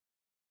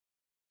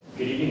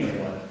Good evening,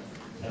 everyone,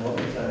 and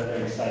welcome to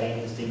another exciting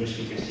Distinguished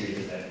Speaker Series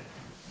event.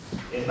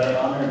 It is my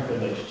honor and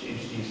privilege to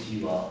introduce to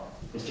you all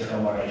Mr.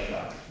 Omar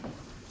Ishrak,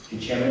 the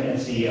Chairman and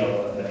CEO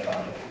of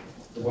Medtronic,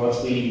 the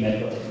world's leading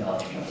medical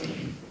technology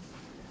company.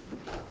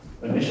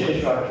 When Mr.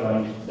 Ishrak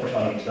joined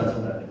Medtronic in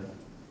 2011,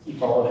 he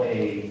followed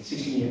a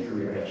 16-year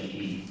career at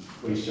GE,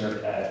 where he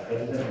served as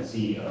President and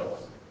CEO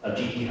of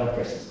GE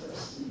Healthcare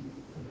Systems.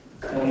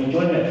 And when he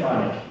joined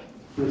Medtronic,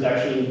 he was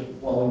actually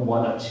only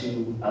one of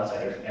two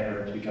outsiders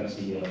ever to become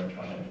CEO of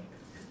Medtronic.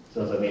 So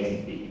it was an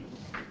amazing feat.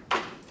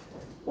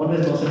 One of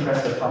his most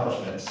impressive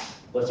accomplishments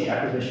was the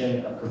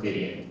acquisition of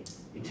Covidien,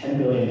 a $10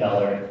 billion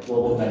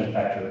global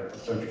manufacturer of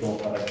surgical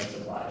products and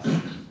supplies.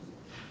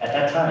 At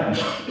that time,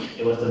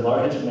 it was the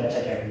largest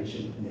medtech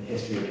acquisition in the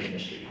history of the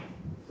industry.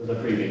 It was a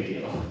pretty big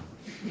deal.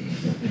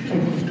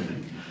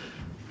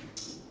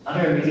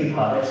 Other amazing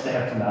products that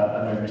have come out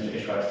under Mr.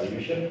 Ishrak's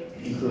leadership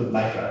include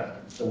Micra,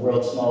 the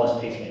world's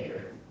smallest pacemaker.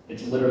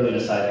 It's literally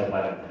the size of a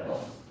vitamin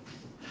pill.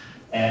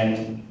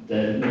 And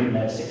the new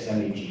Med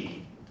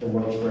 670G, the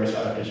world's first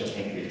artificial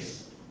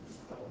pancreas.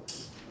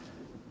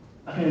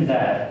 Other than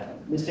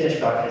that, Mr.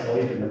 Ishrak has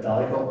always been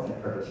methodical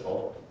and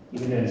purposeful,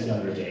 even in his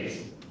younger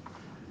days.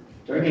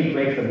 During a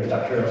break from his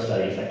doctoral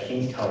studies at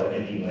King's College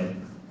in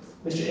England,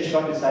 Mr.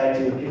 Ishrak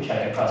decided to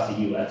hitchhike across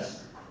the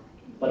US.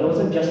 But it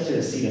wasn't just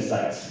to see the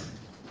sights.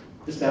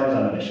 This man was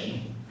on a mission.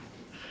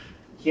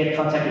 He had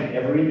contacted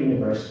every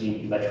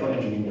university electrical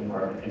engineering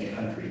department in the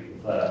country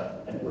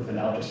with an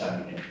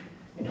ultrasound unit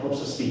in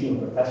hopes of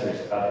speaking with professors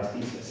about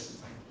his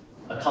thesis,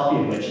 a copy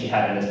of which he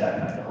had in his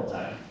backpack the whole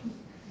time.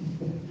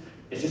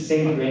 It's the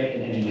same grit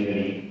and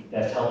ingenuity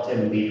that's helped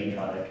him lead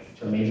Medtronic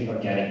to amazing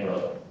organic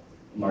growth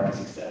and market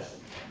success.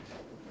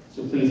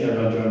 So please,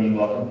 everyone, join me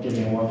in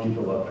giving a warm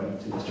people welcome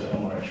to Mr.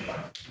 Omar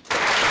Ishrak.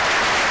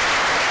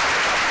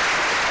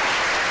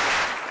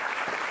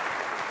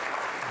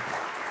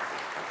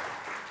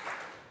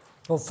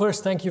 Well,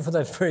 first, thank you for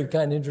that very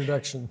kind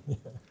introduction.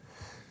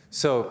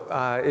 So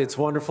it's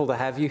wonderful to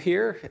have you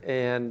here.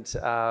 And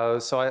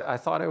so I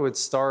thought I would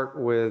start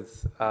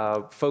with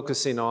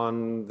focusing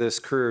on this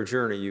career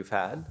journey you've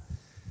had.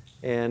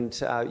 And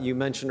you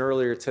mentioned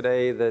earlier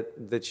today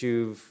that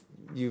you've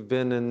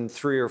been in made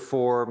three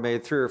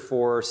or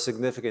four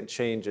significant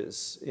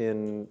changes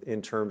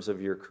in terms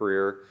of your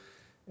career.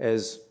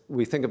 As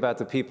we think about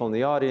the people in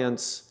the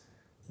audience,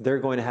 they're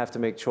going to have to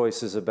make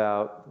choices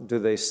about, do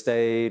they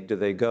stay, do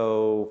they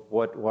go,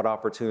 what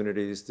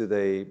opportunities do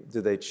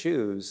they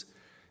choose?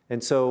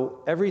 And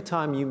so every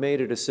time you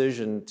made a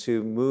decision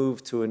to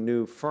move to a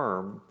new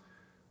firm,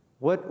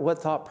 what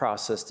thought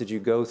process did you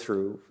go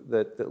through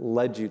that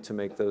led you to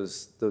make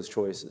those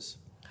choices?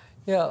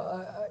 Yeah,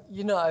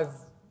 I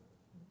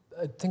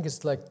think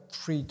it's like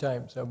 3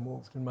 times I've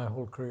moved in my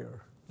whole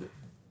career.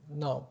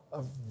 Now,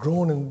 I've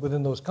grown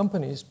within those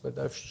companies, but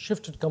I've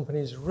shifted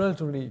companies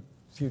relatively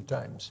few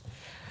times.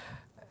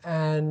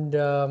 And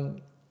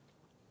the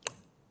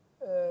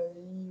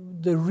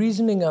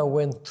reasoning I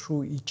went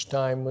through each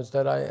time was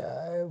that I,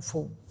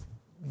 for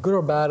good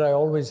or bad, I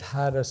always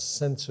had a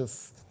sense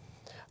of,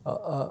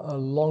 a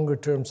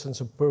longer-term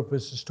sense of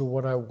purpose as to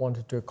what I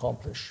wanted to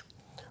accomplish,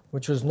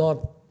 which was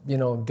not,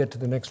 get to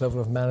the next level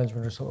of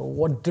management or so.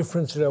 What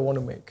difference did I want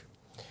to make?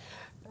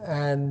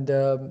 And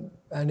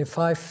if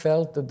I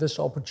felt that this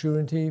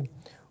opportunity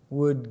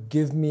would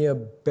give me a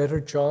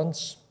better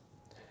chance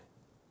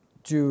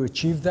to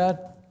achieve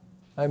that,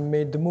 I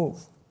made the move.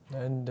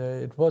 And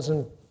it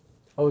wasn't,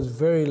 I was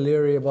very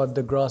leery about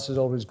the grass is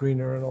always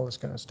greener and all this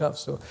kind of stuff.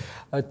 So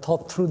I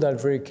thought through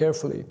that very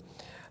carefully.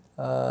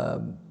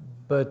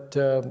 But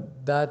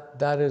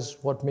that is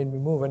what made me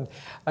move. And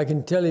I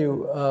can tell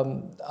you,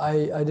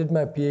 I did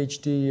my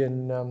PhD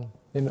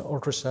in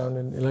ultrasound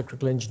and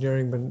electrical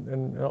engineering, but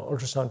in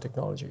ultrasound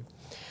technology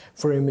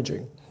for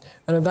imaging.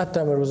 And at that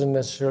time, it wasn't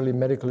necessarily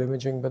medical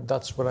imaging, but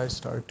that's what I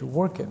started to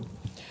work in.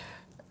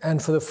 And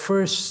for the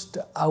first,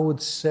 I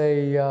would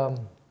say,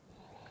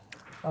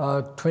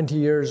 20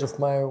 years of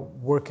my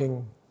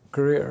working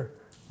career,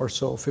 or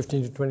so,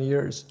 15 to 20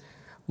 years,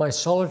 my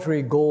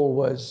solitary goal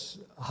was,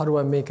 how do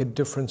I make a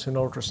difference in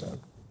ultrasound?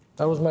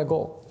 That was my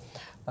goal.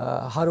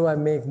 How do I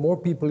make more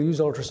people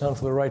use ultrasound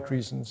for the right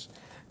reasons?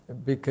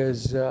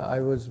 Because I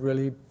was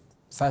really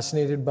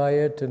fascinated by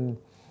it, and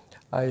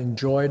I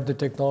enjoyed the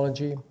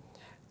technology.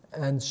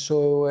 And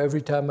so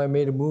every time I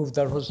made a move,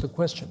 that was the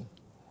question.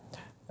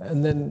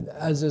 And then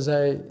as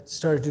I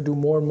started to do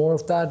more and more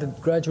of that,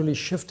 it gradually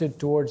shifted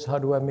towards how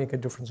do I make a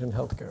difference in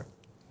healthcare?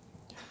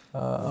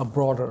 A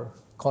broader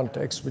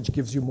context, which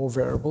gives you more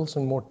variables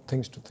and more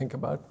things to think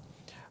about.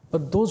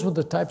 But those were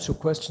the types of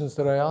questions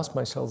that I asked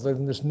myself, that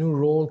in this new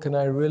role, can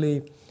I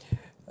really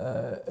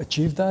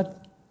achieve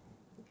that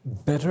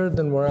better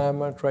than where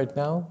I'm at right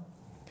now?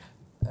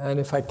 And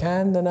if I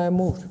can, then I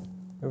moved.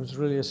 It was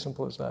really as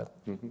simple as that.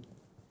 Mm-hmm.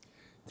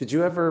 Did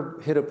you ever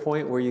hit a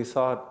point where you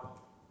thought,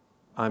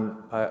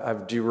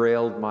 I've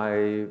derailed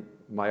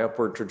my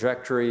upward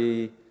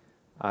trajectory,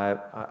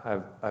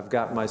 I've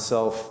got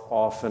myself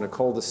off in a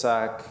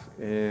cul-de-sac,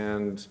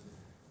 and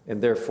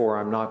therefore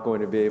I'm not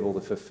going to be able to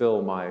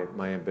fulfill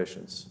my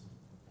ambitions?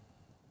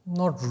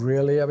 Not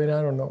really. I mean,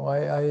 I don't know.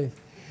 I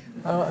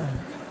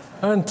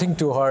don't think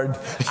too hard.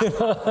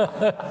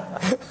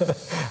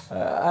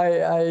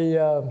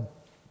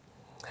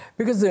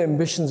 Because the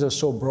ambitions are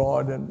so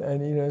broad,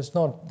 and it's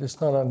not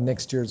a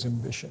next year's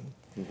ambition,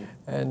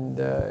 and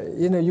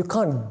you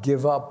can't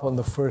give up on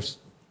the first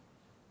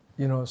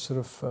sort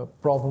of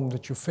problem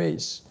that you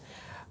face,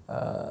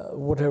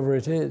 whatever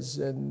it is,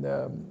 and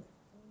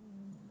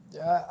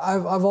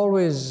I've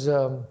always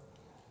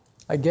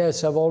I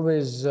guess I've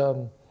always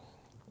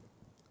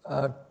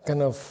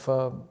kind of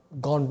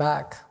gone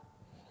back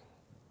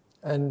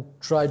and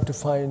tried to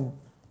find,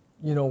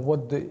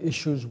 what the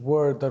issues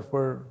were that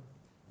were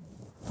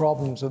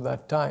problems at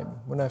that time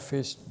when I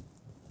faced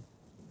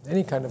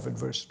any kind of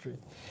adversity.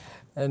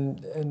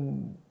 And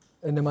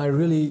am I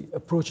really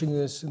approaching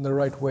this in the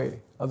right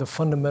way? Are the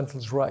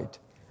fundamentals right?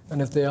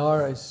 And if they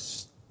are, I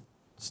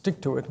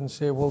stick to it and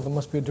say, well, there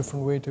must be a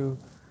different way to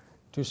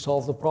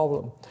solve the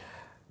problem.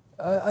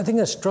 I think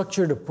a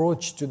structured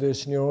approach to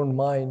this in your own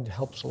mind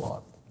helps a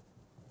lot,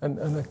 and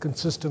a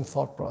consistent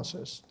thought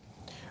process.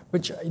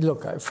 Which,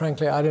 look,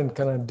 frankly, I didn't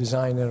kind of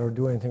design it or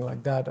do anything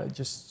like that. I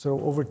just, so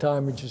over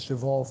time, it just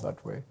evolved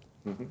that way.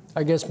 Mm-hmm.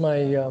 I guess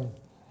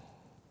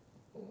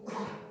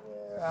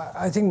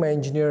I think my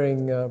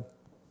engineering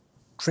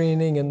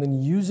training and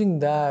then using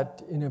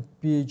that in a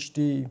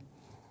PhD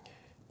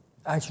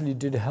actually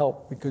did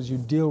help, because you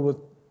deal with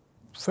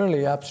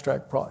fairly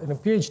abstract problems. In a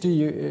PhD,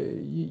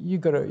 you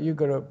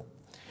gotta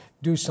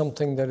do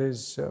something that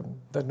is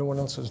that no one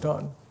else has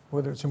done.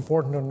 Whether it's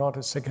important or not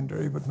is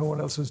secondary, but no one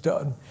else has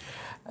done.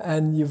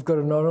 And you've got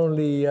to not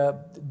only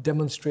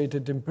demonstrate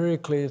it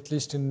empirically, at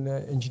least in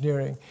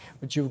engineering,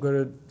 but you've got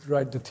to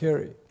write the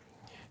theory.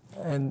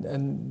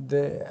 And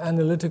the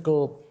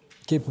analytical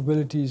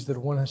capabilities that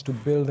one has to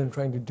build in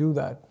trying to do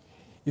that,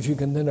 if you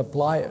can then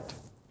apply it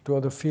to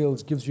other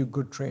fields, gives you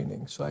good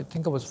training. So I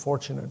think I was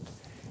fortunate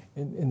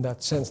in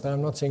that sense. Now,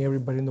 I'm not saying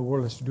everybody in the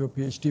world has to do a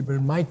PhD, but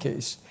in my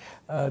case,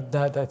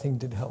 that I think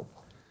did help.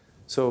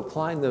 So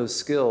applying those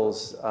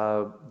skills,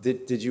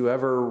 did you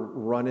ever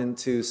run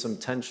into some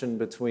tension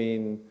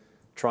between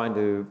trying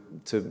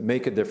to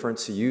make a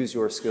difference, to use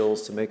your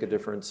skills to make a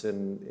difference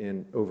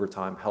in over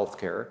time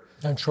healthcare,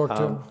 and short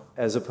term,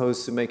 as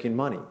opposed to making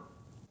money?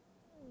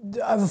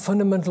 I have a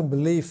fundamental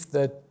belief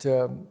that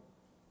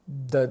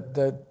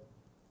that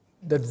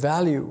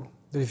value,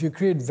 that if you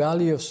create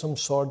value of some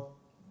sort,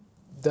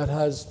 that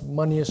has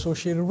money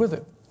associated with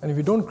it. And if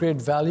you don't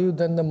create value,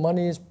 then the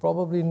money is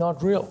probably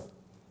not real.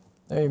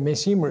 It may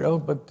seem real,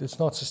 but it's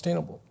not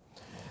sustainable.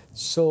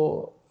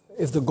 So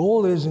if the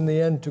goal is in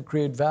the end to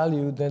create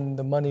value, then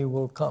the money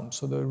will come.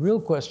 So the real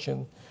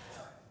question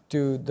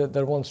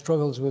that one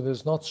struggles with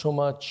is not so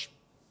much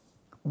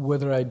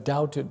whether I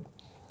doubted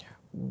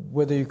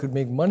whether you could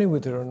make money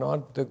with it or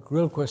not. The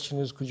real question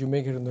is, could you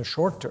make it in the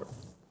short term?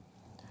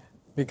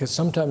 Because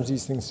sometimes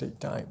these things take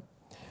time.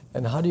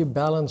 And how do you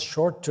balance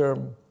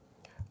short-term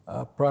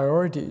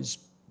priorities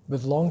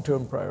with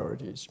long-term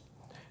priorities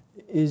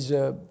is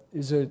a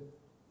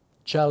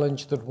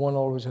challenge that one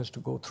always has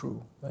to go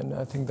through. And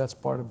I think that's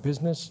part of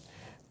business.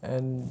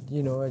 And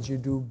as you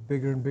do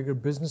bigger and bigger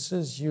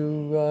businesses,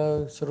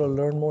 you sort of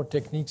learn more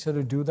techniques how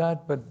to do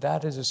that, but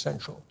that is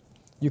essential.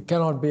 You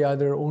cannot be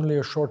either only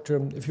a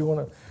short-term, if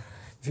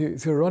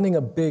you're running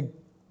a big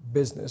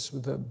business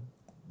with a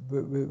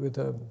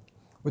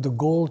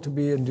goal to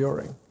be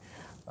enduring,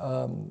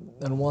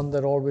 and one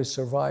that always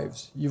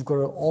survives, you've got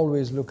to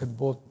always look at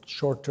both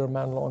short-term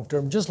and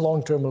long-term. Just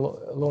long-term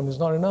alone is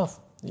not enough.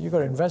 You've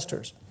got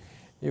investors.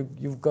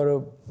 You've got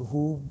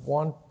who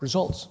want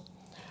results.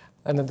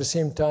 And at the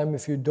same time,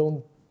 if you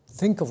don't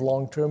think of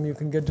long-term, you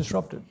can get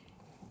disrupted.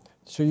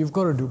 So you've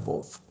got to do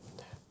both.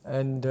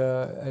 And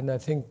I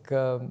think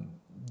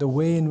the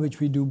way in which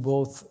we do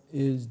both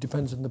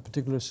depends on the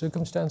particular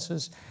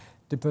circumstances,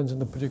 depends on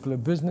the particular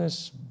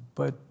business,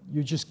 but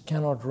you just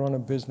cannot run a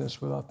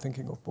business without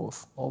thinking of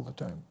both all the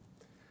time.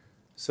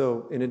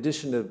 So in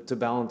addition to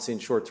balancing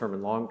short-term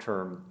and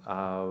long-term,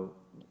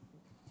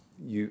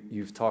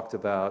 you've talked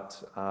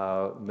about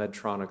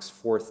Medtronic's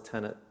fourth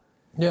tenet,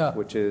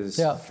 which is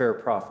fair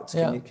profits.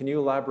 Can you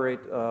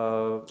elaborate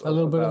a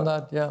little bit on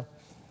that? Yeah.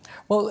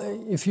 Well,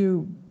 if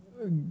you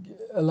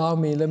allow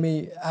me, let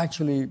me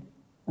actually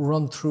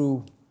run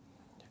through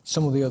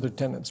some of the other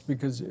tenets,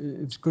 because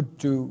it's good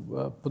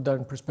to put that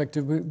in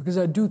perspective, because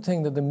I do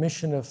think that the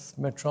mission of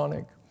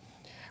Medtronic,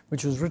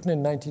 which was written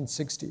in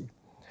 1960,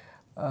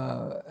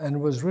 and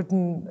was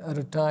written at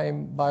a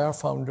time by our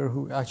founder,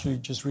 who actually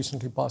just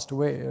recently passed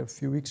away a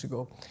few weeks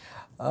ago.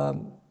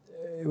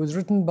 It was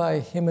written by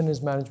him and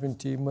his management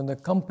team when the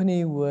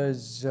company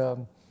was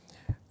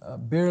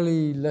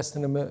barely less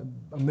than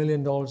 $1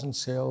 million in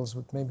sales,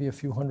 with maybe a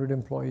few hundred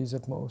employees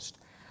at most,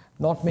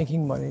 not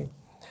making money.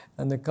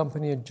 And the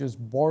company had just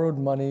borrowed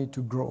money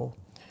to grow.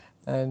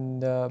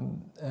 And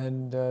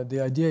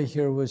the idea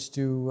here was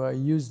to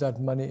use that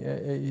money.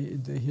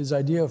 His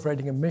idea of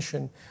writing a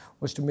mission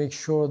was to make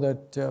sure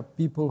that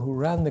people who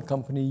ran the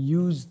company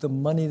used the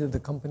money that the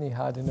company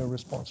had in a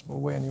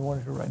responsible way, and he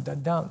wanted to write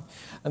that down.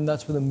 And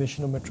that's where the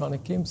mission of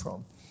Medtronic came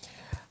from.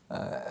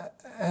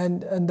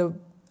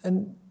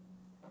 And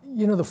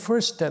you know, the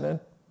first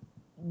tenet,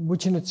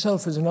 which in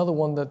itself is another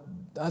one that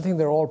I think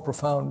they're all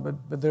profound,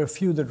 but there are a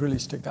few that really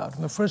stick out.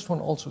 And the first one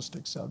also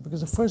sticks out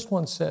because the first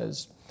one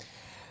says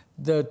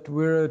that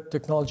we're a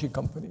technology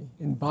company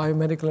in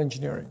biomedical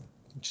engineering,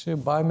 which is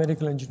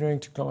biomedical engineering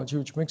technology,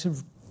 which makes it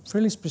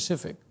fairly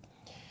specific.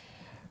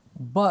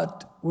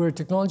 But we're a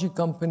technology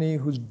company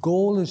whose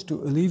goal is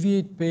to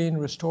alleviate pain,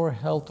 restore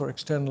health, or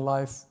extend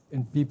life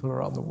in people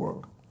around the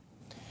world.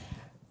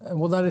 And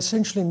what that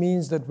essentially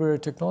means that we're a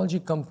technology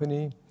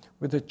company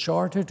with a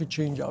charter to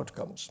change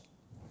outcomes.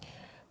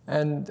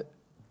 And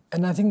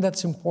I think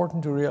that's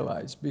important to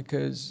realize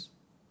because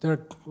there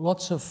are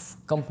lots of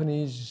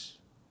companies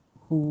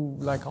who,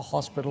 like a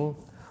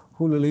hospital,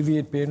 who will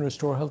alleviate pain,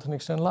 restore health, and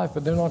extend life,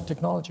 but they're not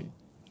technology.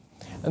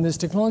 And there's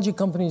technology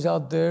companies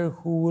out there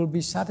who will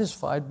be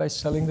satisfied by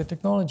selling the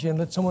technology and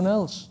let someone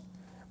else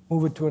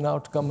move it to an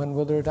outcome, and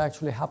whether it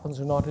actually happens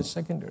or not is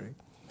secondary.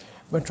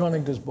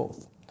 Medtronic does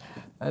both.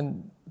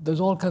 And there's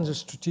all kinds of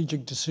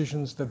strategic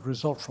decisions that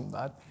result from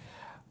that.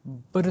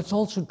 But it's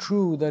also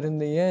true that in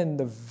the end,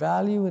 the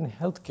value in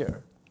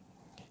healthcare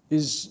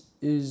is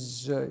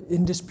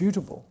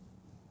indisputable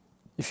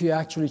if you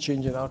actually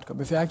change an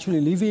outcome. If you actually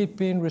alleviate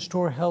pain,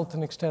 restore health,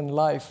 and extend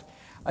life,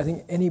 I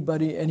think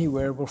anybody,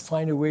 anywhere will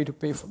find a way to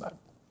pay for that.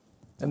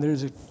 And there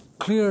is a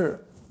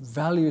clear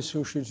value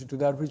associated to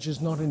that, which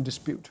is not in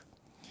dispute.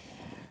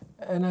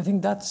 And I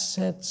think that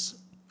sets,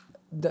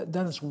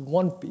 that is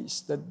one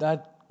piece,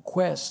 that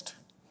quest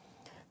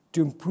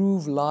to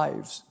improve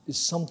lives is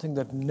something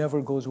that never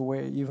goes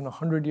away. Even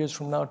 100 years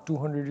from now,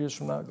 200 years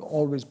from now, it'll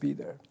always be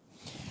there.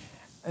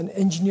 And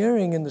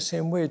engineering in the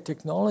same way,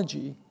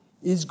 technology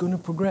is going to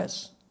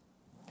progress.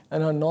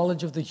 And our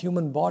knowledge of the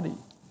human body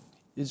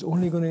is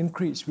only going to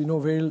increase. We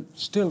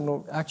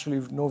know actually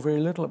know very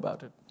little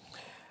about it.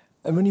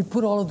 And when you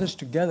put all of this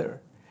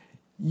together,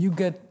 you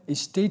get a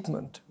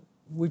statement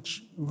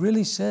which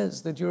really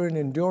says that you're an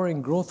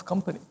enduring growth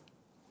company.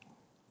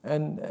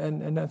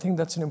 And I think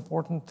that's an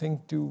important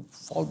thing to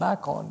fall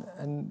back on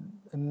and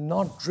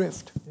not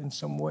drift in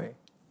some way.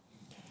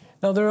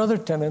 Now, there are other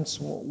tenets,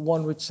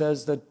 one which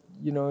says that,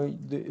 you know,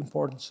 the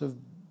importance of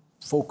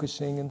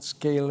focusing and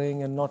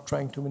scaling and not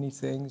trying too many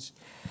things.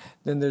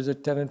 Then there's a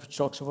tenet which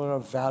talks about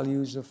our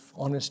values of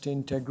honesty,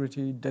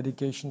 integrity,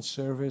 dedication,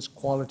 service,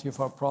 quality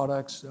of our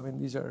products. I mean,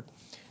 these are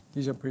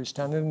pretty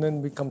standard. And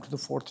then we come to the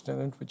fourth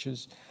tenet, which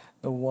is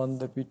the one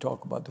that we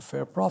talk about, the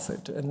fair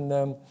profit.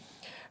 And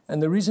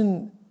the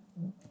reason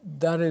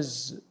that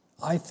is,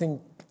 I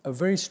think, a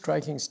very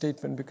striking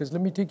statement, because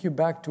let me take you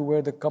back to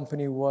where the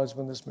company was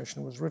when this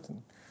mission was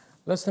written.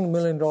 Less than $1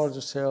 million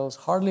of sales,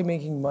 hardly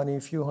making money, a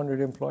few hundred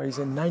employees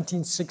in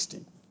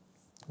 1960,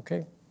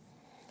 okay?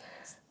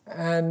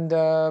 And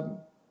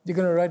you're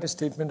going to write a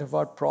statement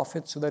about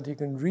profit so that you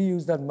can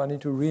reuse that money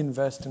to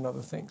reinvest in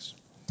other things.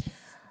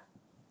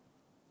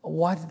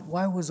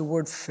 Why was the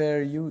word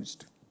fair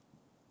used?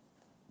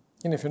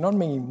 And if you're not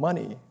making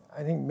money,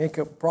 I think make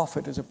a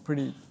profit is a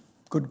pretty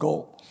good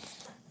goal.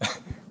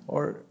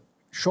 Or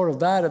short of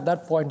that, at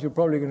that point, you're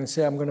probably going to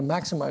say, I'm going to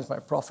maximize my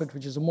profit,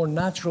 which is a more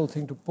natural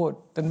thing to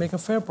put than make a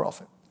fair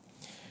profit.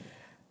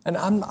 And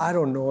I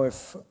don't know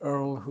if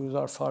Earl, who's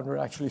our founder,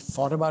 actually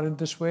thought about it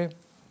this way.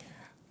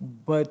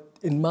 But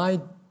in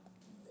my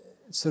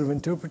sort of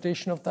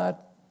interpretation of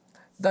that,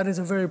 that is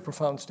a very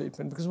profound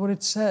statement, because what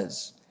it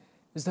says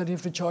is that you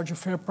have to charge a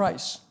fair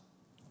price.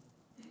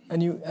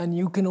 And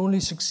you can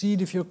only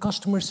succeed if your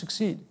customers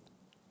succeed.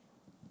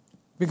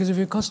 Because if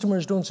your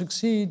customers don't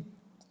succeed,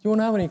 you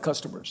won't have any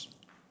customers.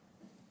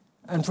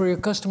 And for your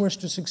customers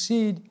to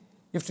succeed,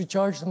 you have to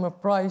charge them a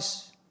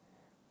price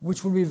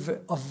which will be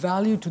of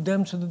value to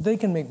them so that they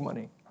can make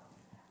money.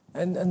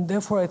 And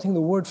therefore, I think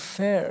the word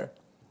fair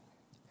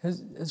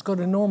has got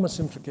enormous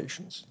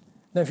implications.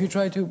 Now, if you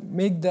try to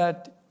make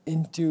that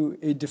into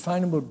a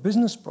definable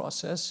business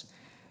process,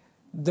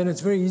 then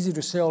it's very easy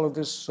to say all of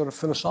this sort of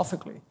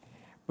philosophically.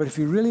 But if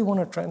you really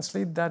want to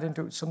translate that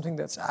into something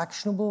that's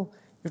actionable,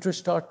 you have to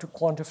start to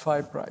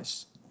quantify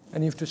price,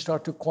 and you have to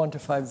start to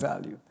quantify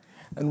value.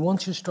 And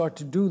once you start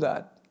to do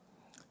that,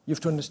 you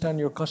have to understand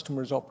your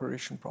customer's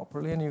operation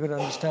properly, and you've got to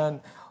understand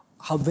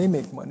how they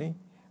make money.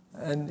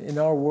 And in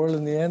our world,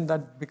 in the end,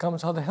 that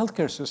becomes how the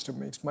healthcare system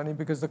makes money,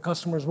 because the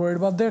customer is worried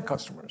about their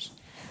customers.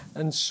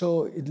 And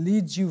so it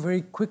leads you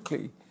very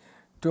quickly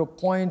to a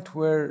point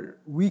where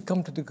we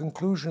come to the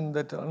conclusion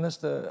that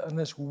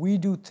unless we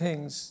do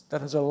things that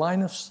has a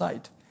line of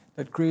sight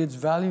that creates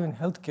value in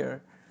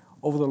healthcare,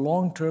 over the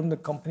long term, the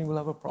company will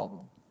have a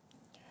problem.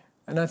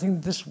 And I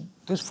think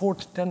this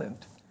fourth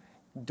tenet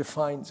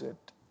defines it.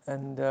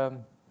 And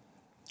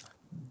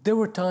there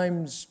were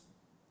times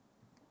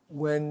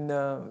when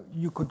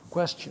you could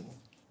question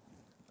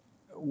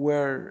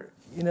where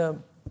in a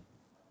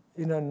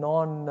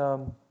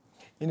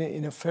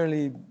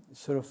fairly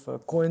sort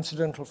of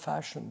coincidental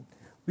fashion,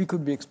 we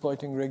could be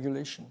exploiting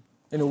regulation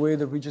in a way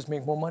that we just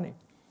make more money.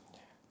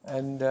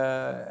 And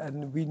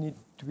we need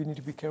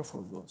to be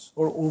careful of those,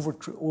 or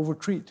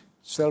overtreat,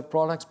 sell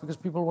products because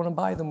people want to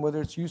buy them,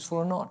 whether it's useful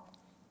or not,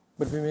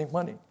 but we make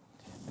money.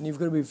 And you've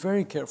got to be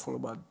very careful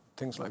about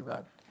things like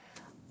that.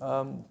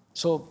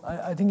 So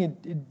I think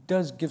it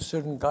does give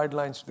certain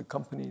guidelines to the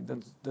company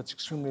that's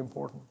extremely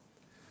important.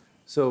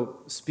 So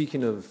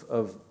speaking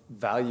of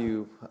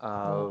value,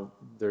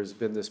 there's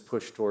been this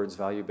push towards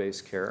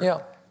value-based care. Yeah.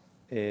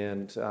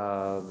 And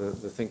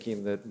the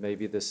thinking that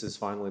maybe this is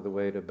finally the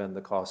way to bend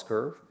the cost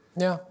curve.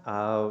 Yeah.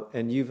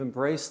 And you've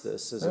embraced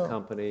this as a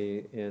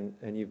company,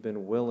 and you've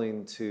been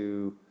willing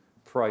to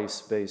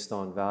price based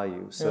on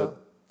value. So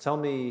tell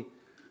me,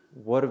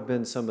 what have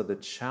been some of the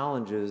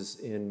challenges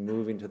in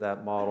moving to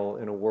that model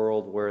in a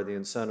world where the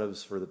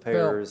incentives for the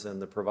payers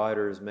and the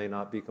providers may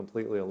not be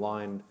completely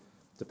aligned,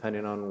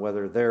 depending on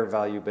whether they're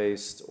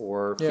value-based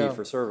or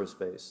fee-for-service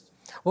based?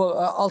 Well,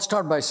 I'll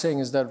start by saying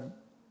is that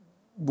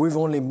we've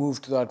only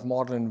moved to that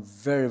model in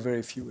very,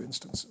 very few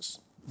instances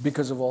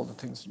because of all the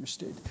things you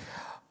state.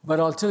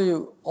 But I'll tell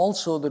you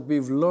also that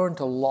we've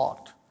learned a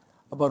lot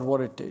about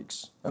what it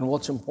takes and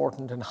what's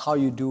important and how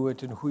you do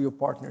it and who your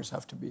partners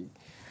have to be.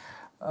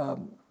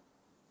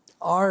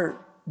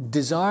 Our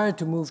desire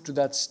to move to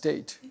that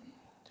state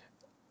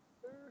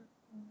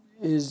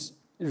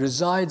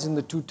resides in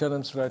the two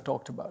tenets that I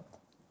talked about.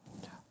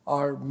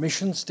 Our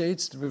mission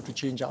states that we have to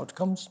change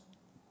outcomes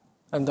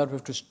and that we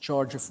have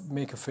to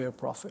make a fair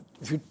profit.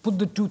 If you put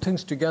the two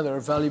things together,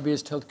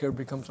 value-based healthcare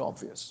becomes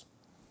obvious,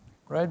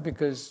 right?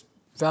 Because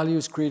value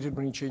is created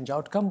when you change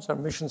outcomes. Our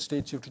mission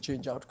states you have to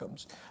change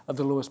outcomes at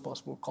the lowest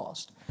possible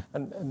cost.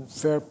 And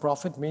fair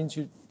profit means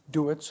you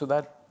do it so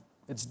that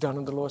it's done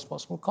at the lowest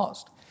possible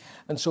cost.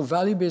 And so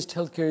value-based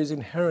healthcare is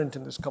inherent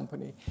in this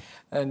company.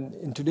 And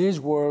in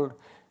today's world,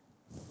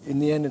 in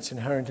the end, it's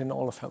inherent in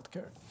all of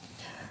healthcare.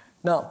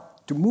 Now,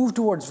 to move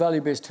towards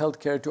value-based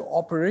healthcare, to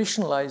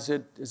operationalize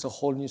it is a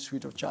whole new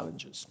suite of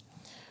challenges.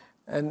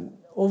 And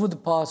over the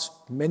past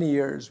many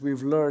years,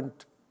 we've learned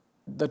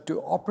that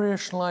to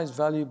operationalize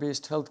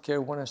value-based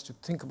healthcare, one has to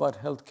think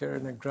about healthcare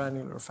in a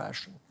granular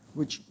fashion,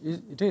 which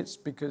it is,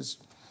 because,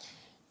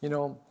 you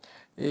know,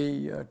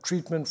 a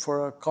treatment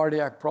for a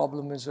cardiac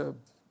problem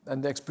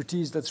and the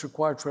expertise that's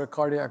required for a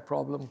cardiac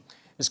problem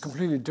is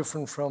completely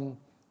different from,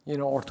 you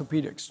know,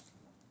 orthopedics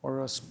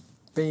or a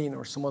pain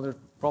or some other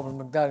problem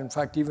like that. In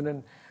fact, even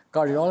in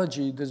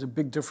cardiology, there's a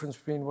big difference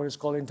between what is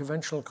called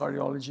interventional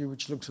cardiology,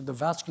 which looks at the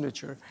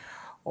vasculature,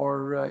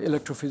 or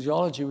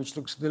electrophysiology, which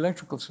looks at the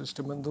electrical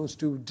system, and those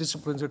two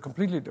disciplines are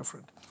completely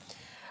different.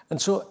 And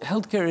so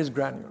healthcare is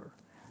granular.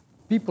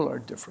 People are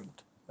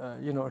different.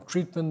 You know, a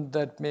treatment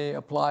that may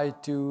apply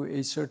to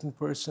a certain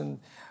person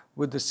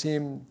with the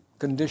same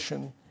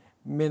condition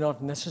may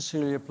not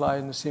necessarily apply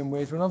in the same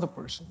way to another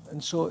person.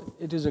 And so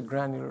it is a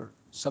granular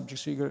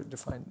subject, so you got to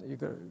define, you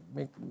got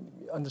to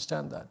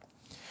understand that.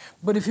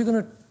 But if you're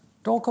going to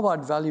talk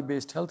about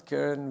value-based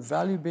healthcare, and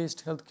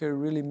value-based healthcare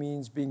really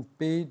means being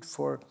paid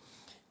for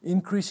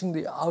increasing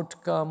the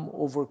outcome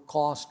over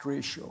cost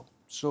ratio.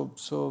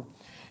 So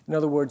in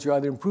other words, you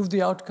either improve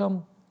the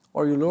outcome,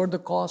 or you lower the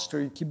cost,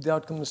 or you keep the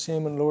outcome the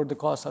same and lower the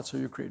cost. That's how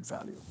you create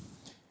value.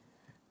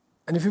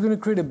 And if you're going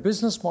to create a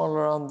business model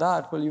around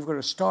that, well, you've got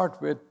to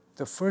start with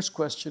the first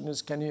question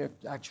is, can you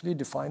actually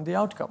define the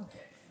outcome?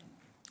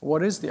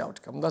 What is the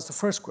outcome? That's the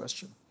first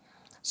question.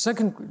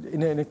 Second,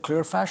 in a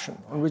clear fashion,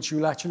 on which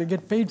you'll actually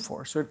get paid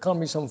for. So it can't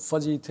be some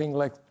fuzzy thing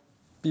like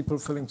people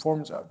filling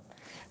forms out.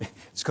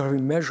 It's got to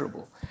be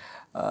measurable.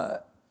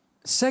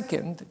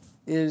 Second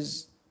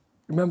is,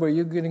 remember,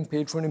 you're getting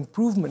paid for an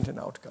improvement in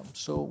outcomes.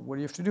 So what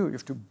do you have to do? You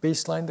have to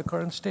baseline the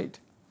current state.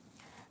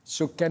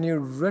 So can you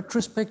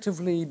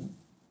retrospectively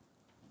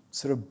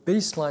sort of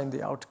baseline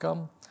the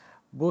outcome,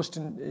 both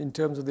in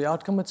terms of the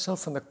outcome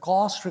itself and the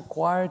cost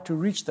required to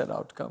reach that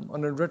outcome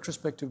on a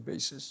retrospective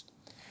basis?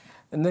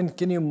 And then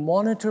can you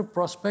monitor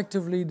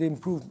prospectively the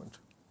improvement?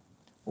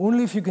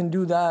 Only if you can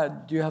do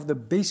that, do you have the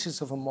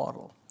basis of a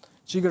model.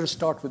 So you got to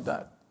start with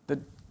that.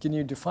 Can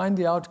you define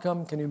the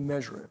outcome? Can you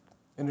measure it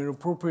in an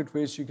appropriate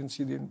way so you can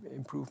see the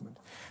improvement?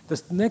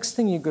 The next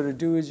thing you got to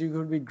do is you got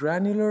to be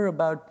granular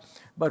about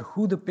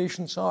who the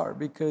patients are,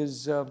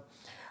 because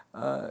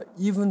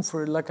even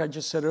for, like I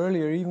just said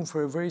earlier, even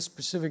for a very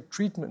specific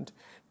treatment,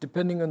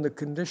 depending on the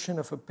condition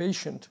of a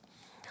patient,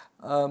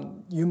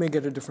 you may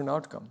get a different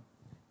outcome.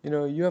 You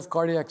know, you have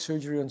cardiac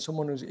surgery on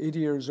someone who's 80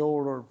 years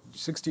old or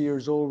 60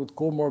 years old with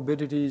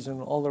comorbidities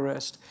and all the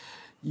rest.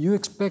 You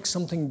expect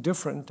something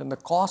different, and the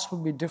cost will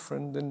be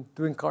different than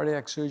doing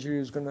cardiac surgery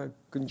who's got a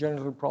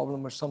congenital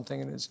problem or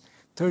something and is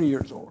 30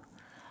 years old.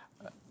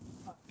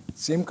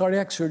 Same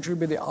cardiac surgery,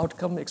 but the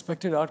outcome,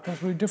 expected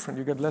outcomes will be different.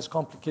 You get less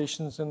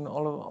complications and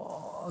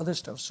all of other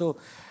stuff. So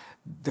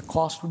the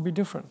cost will be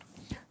different.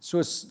 So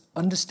it's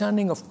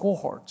understanding of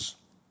cohorts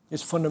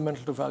is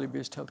fundamental to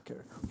value-based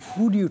healthcare.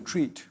 Who do you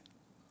treat?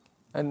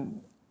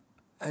 And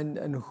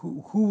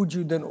who would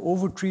you then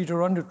over-treat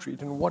or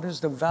under-treat? And what is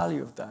the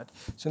value of that?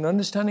 So an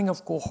understanding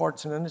of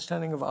cohorts and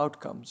understanding of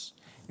outcomes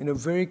in a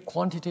very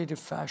quantitative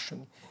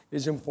fashion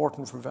is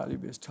important for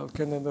value-based healthcare.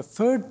 And then the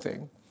third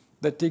thing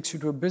that takes you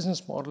to a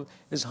business model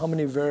is how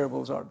many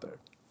variables are there.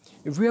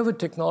 If we have a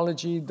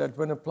technology that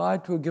when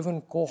applied to a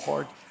given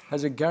cohort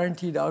has a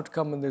guaranteed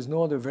outcome and there's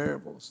no other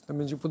variables, that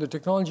means you put the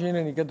technology in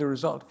and you get the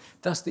result.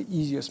 That's the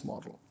easiest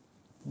model.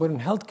 But in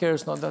healthcare,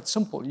 it's not that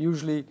simple.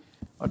 Usually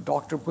a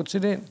doctor puts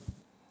it in.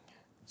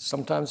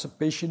 Sometimes a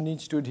patient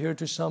needs to adhere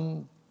to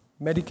some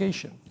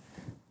medication.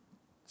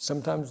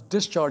 Sometimes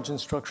discharge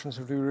instructions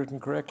have to be written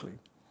correctly.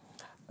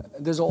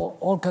 There's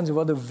all kinds of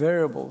other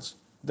variables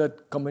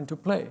that come into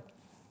play.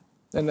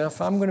 And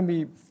if I'm going to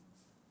be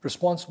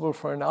responsible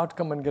for an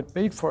outcome and get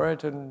paid for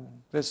it, and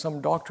there's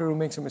some doctor who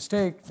makes a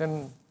mistake,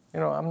 then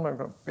I'm not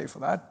going to pay for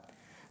that.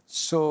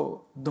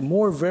 So the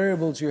more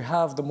variables you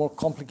have, the more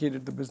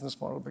complicated the business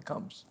model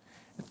becomes.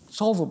 It's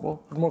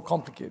solvable, but more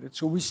complicated.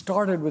 So we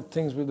started with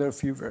things where there are a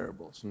few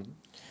variables. Mm-hmm.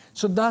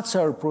 So that's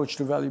our approach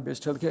to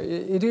value-based healthcare.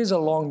 It is a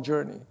long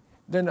journey.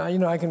 Then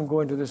I can go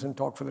into this and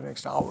talk for the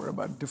next hour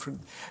about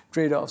different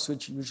trade-offs,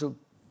 which will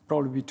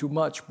probably be too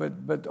much.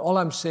 But all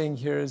I'm saying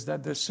here is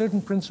that there's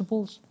certain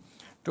principles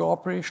to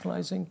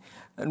operationalizing,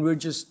 and we're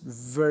just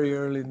very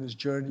early in this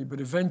journey. But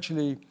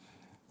eventually,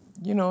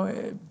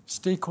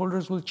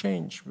 stakeholders will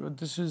change.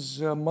 This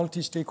is a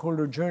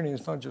multi-stakeholder journey.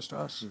 It's not just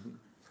us. Mm-hmm.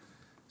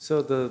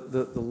 So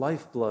the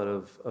lifeblood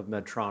of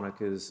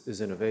Medtronic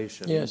is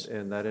innovation. Yes.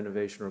 And that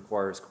innovation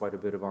requires quite a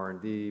bit of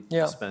R&D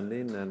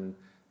spending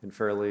and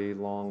fairly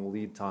long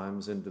lead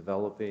times in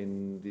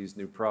developing these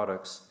new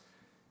products.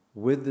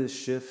 With this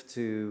shift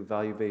to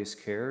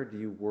value-based care, do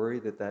you worry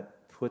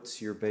that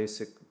puts your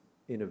basic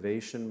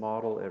innovation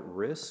model at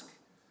risk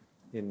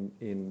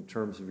in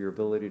terms of your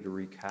ability to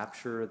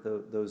recapture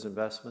those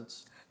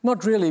investments?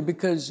 Not really,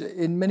 because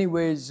in many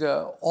ways,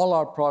 all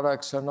our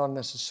products are not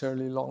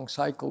necessarily long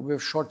cycle. We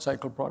have short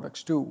cycle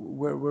products too,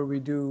 where we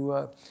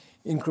do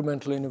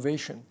incremental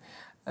innovation.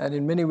 And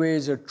in many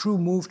ways, a true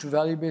move to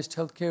value-based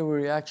healthcare, where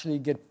you actually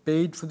get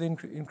paid for the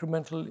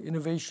incremental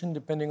innovation,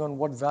 depending on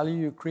what value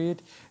you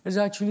create, is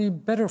actually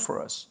better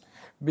for us.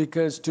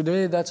 Because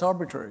today, that's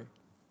arbitrary.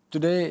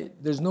 Today,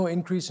 there's no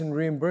increase in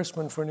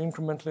reimbursement for an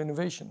incremental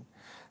innovation.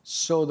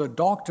 So the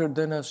doctor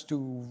then has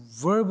to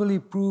verbally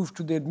prove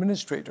to the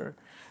administrator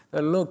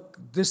that, look,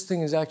 this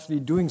thing is actually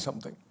doing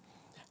something.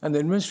 And the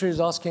administrator is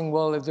asking,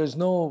 well, if there's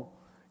no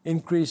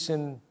increase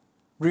in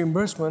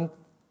reimbursement,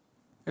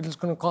 it is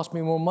going to cost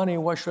me more money,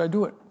 why should I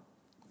do it?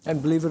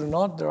 And believe it or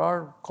not, there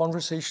are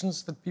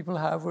conversations that people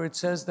have where it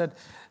says that,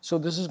 so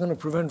this is going to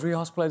prevent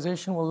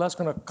rehospitalization, well, that's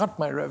going to cut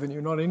my revenue,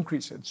 not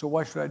increase it, so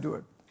why should I do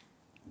it?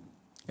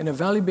 In a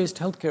value-based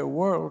healthcare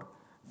world,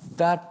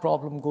 that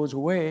problem goes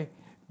away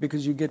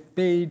because you get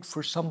paid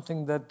for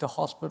something that the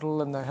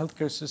hospital and the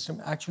healthcare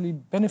system actually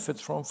benefits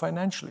from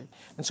financially.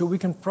 And so we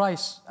can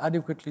price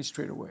adequately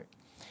straight away.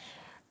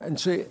 And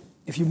so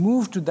if you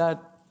move to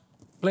that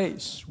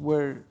place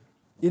where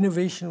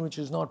innovation which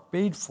is not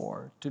paid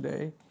for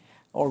today,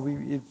 or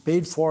it's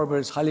paid for but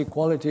it's highly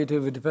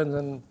qualitative, it depends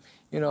on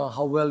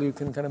how well you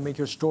can kind of make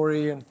your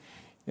story and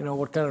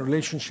what kind of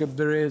relationship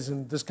there is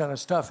and this kind of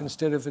stuff,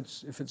 instead of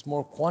if it's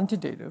more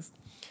quantitative,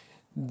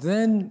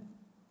 then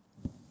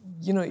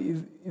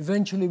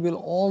eventually we'll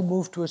all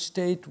move to a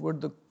state where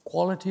the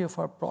quality of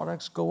our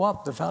products go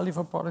up, the value of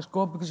our products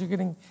go up, because you're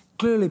getting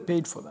clearly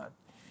paid for that.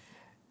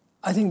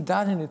 I think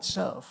that in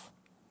itself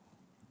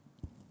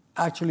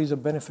actually is a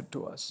benefit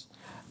to us.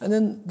 And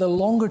then the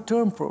longer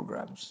term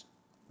programs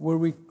where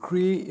we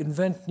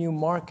invent new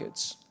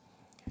markets.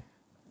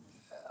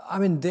 I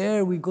mean,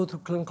 there we go through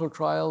clinical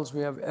trials,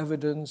 we have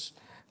evidence,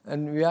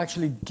 and we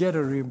actually get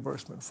a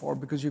reimbursement for,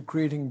 because you're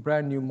creating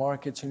brand new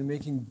markets and you're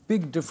making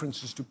big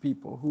differences to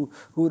people who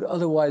would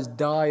otherwise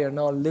die are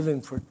now living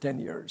for 10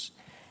 years.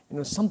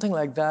 Something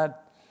like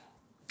that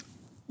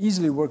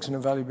easily works in a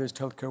value-based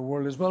healthcare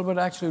world as well, but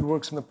actually it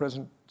works in the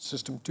present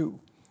system too.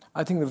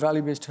 I think the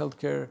value-based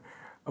healthcare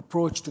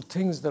approach to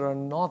things that are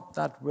not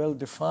that well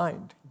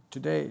defined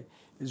today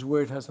is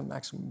where it has the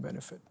maximum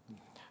benefit.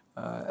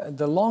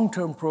 The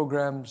long-term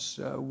programs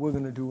we're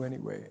going to do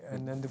anyway,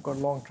 and then they've got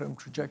long-term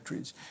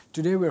trajectories.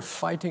 Today we're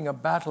fighting a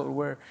battle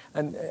where,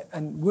 and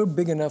we're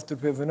big enough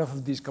that we have enough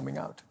of these coming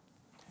out.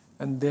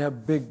 And they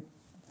have big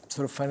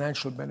sort of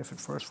financial benefit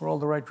for us for all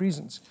the right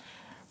reasons.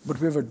 But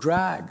we have a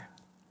drag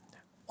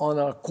on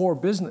our core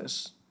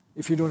business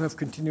if you don't have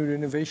continued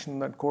innovation in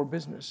that core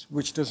business,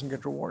 which doesn't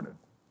get rewarded.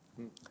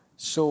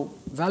 So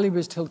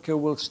value-based healthcare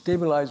will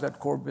stabilize that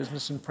core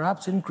business and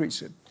perhaps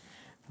increase it,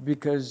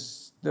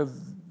 because the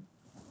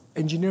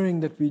engineering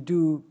that we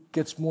do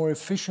gets more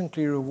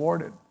efficiently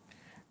rewarded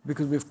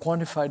because we've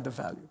quantified the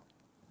value.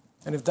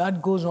 And if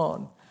that goes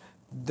on,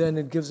 then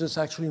it gives us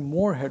actually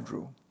more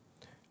headroom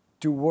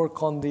to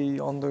work on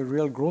the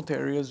real growth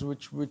areas,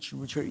 which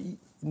are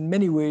in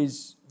many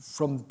ways,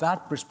 from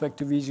that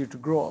perspective, easier to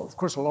grow. Of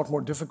course, a lot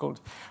more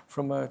difficult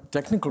from a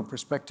technical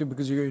perspective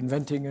because you're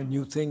inventing a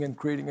new thing and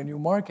creating a new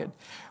market.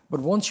 But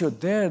once you're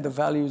there, the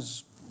value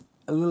is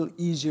a little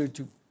easier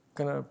to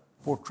kind of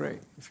portray,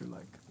 if you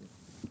like.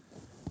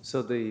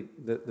 So the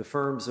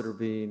firms that are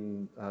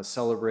being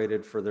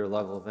celebrated for their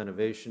level of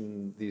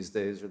innovation these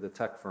days are the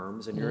tech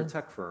firms, and you're a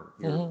tech firm,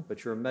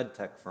 but you're a med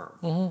tech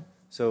firm.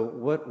 So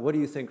what do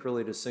you think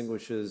really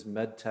distinguishes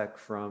medtech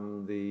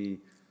from the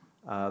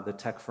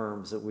tech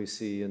firms that we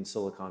see in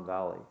Silicon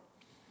Valley?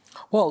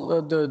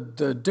 Well,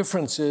 the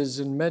difference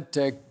is in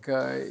medtech,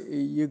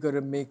 you got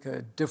to make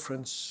a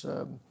difference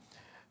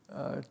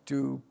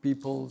to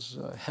people's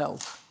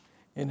health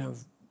in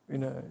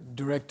a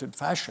directed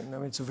fashion. I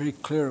mean, it's a very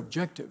clear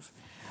objective.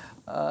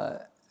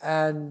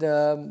 And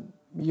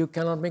you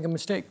cannot make a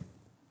mistake.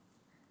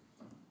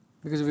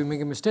 Because if you make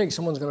a mistake,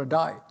 someone's going to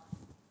die.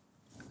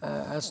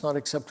 That's not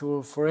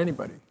acceptable for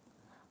anybody.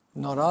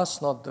 Not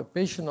us, not the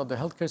patient, not the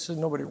healthcare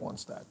system. Nobody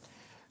wants that.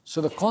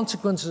 So the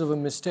consequences of a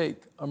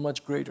mistake are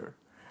much greater.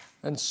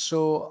 And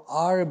so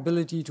our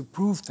ability to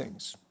prove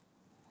things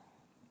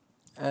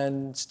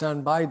and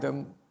stand by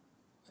them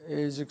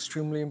is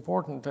extremely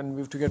important, and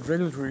we have to get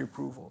regulatory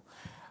approval.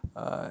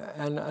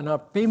 And our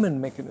payment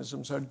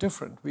mechanisms are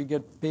different. We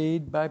get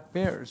paid by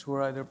payers, who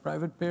are either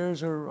private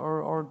payers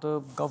or the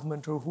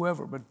government or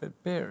whoever,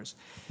 but payers.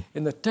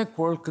 In the tech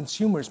world,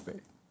 consumers pay.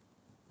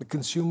 The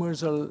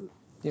consumers are,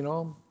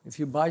 if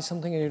you buy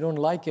something and you don't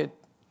like it,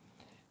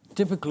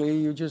 typically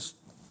you just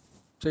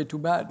say too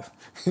bad.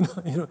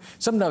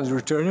 Sometimes you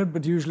return it,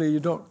 but usually you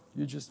don't.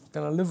 You just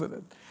kind of live with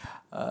it.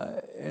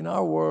 In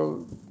our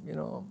world,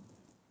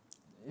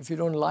 if you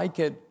don't like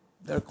it,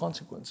 there are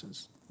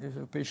consequences. If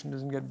a patient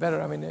doesn't get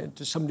better, I mean,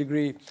 to some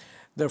degree,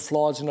 there are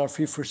flaws in our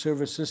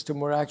fee-for-service system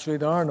where actually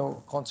there are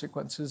no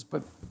consequences,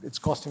 but it's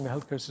costing the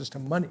healthcare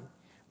system money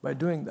by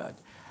doing that.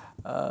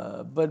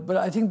 But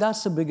I think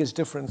that's the biggest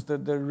difference,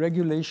 the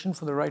regulation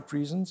for the right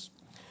reasons,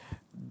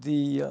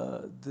 the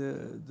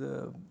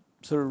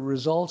sort of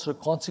results or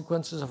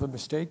consequences of a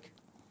mistake,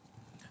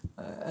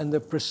 and the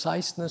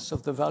preciseness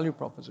of the value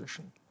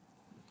proposition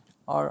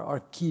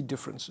are key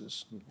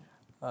differences.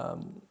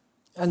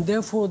 And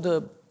therefore,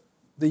 the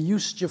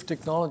usage of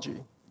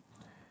technology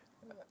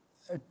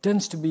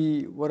tends to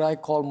be what I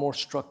call more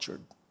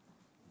structured.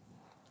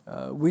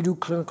 We do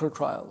clinical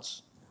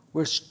trials.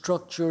 We're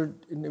structured,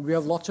 we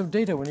have lots of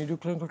data when you do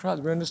clinical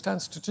trials. We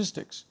understand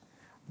statistics,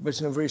 but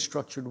it's in a very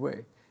structured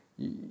way.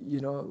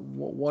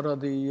 What are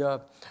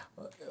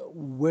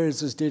where is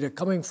this data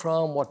coming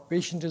from? What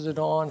patient is it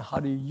on? How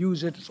do you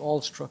use it? It's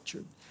all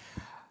structured.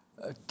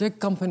 Tech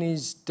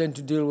companies tend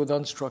to deal with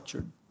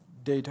unstructured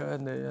data,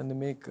 and they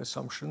make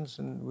assumptions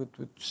and with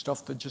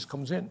stuff that just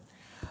comes in.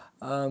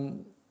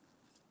 And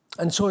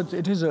so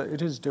it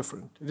is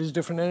different. It is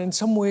different. And in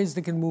some ways,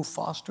 they can move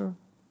faster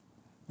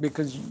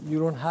because you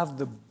don't have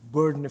the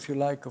burden, if you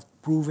like, of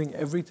proving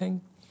everything.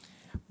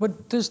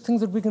 But there's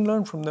things that we can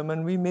learn from them,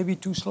 and we may be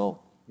too slow.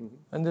 Mm-hmm.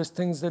 And there's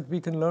things that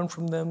we can learn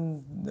from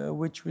them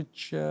which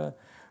can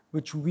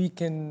be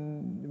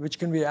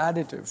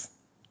additive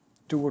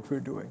to what we're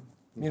doing.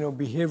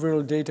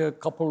 Behavioral data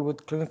coupled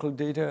with clinical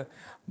data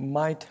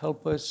might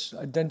help us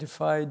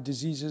identify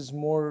diseases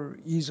more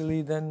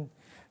easily than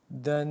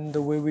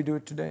the way we do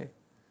it today.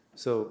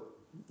 So,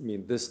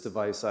 this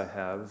device I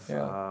have,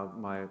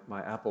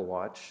 my Apple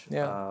Watch,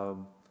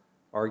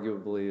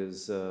 arguably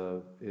is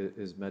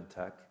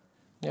medtech.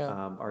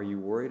 Yeah. Are you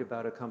worried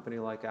about a company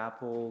like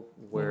Apple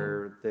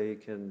where they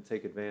can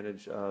take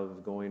advantage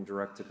of going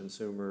direct to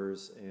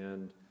consumers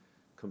and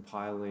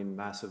compiling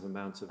massive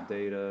amounts of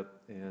data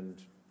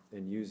and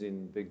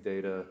using big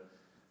data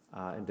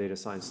and data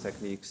science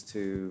techniques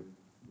to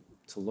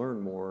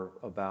learn more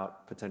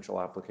about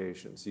potential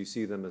applications? Do you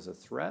see them as a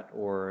threat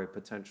or a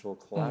potential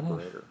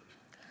collaborator?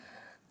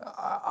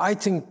 I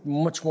think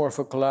much more of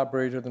a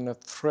collaborator than a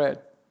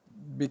threat,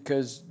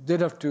 because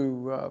they'd have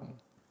to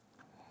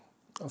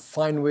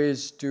find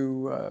ways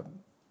to,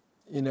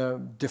 in a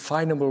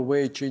definable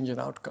way, change an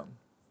outcome,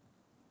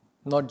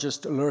 not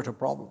just alert a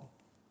problem,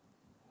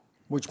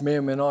 which may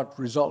or may not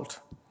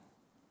result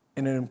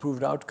in an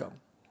improved outcome.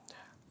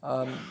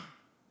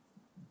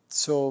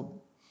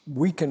 So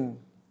we can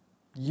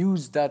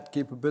use that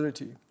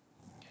capability,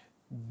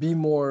 be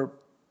more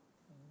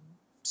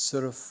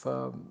sort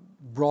of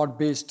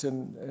broad-based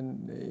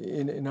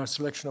in our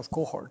selection of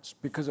cohorts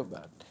because of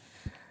that.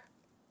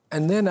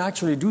 And then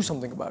actually do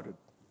something about it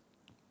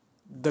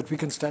that we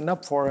can stand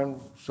up for and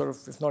sort of,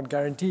 if not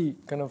guarantee,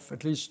 kind of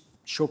at least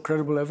show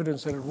credible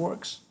evidence that it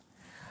works.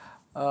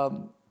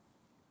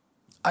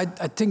 I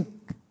think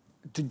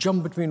to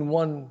jump between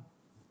one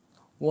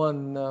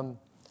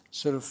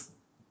sort of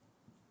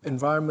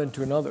environment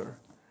to another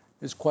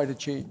is quite a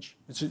change.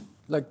 It's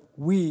like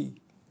we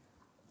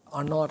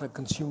are not a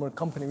consumer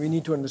company. We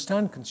need to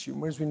understand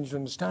consumers. We need to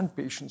understand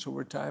patients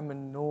over time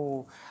and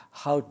know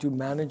how to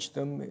manage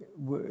them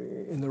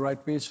in the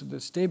right way so they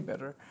stay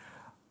better.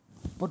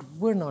 But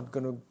we're not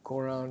going to go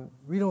around.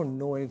 We don't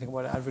know anything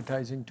about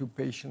advertising to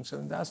patients,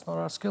 and that's not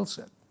our skill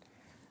set.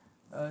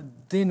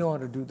 They know how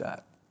to do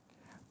that.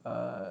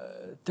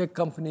 Tech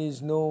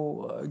companies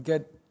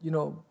get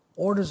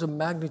orders of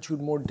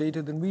magnitude more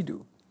data than we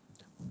do,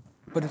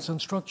 but it's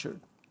unstructured.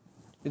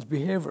 It's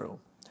behavioral.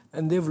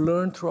 And they've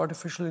learned through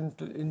artificial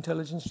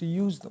intelligence to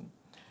use them.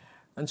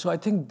 And so I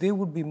think they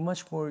would be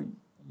much more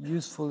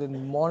useful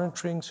in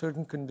monitoring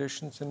certain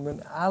conditions. And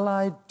when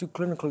allied to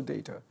clinical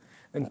data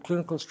and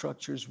clinical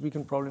structures, we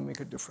can probably make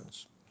a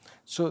difference.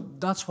 So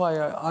that's why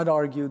I'd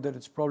argue that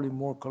it's probably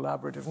more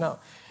collaborative. Now,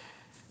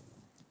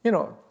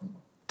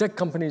 tech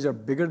companies are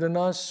bigger than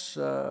us.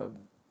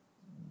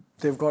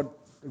 We've got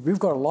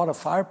a lot of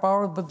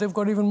firepower, but they've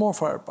got even more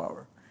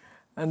firepower.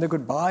 And they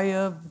could buy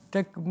a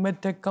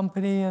med tech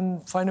company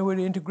and find a way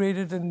to integrate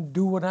it and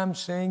do what I'm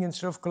saying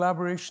instead of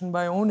collaboration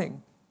by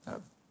owning.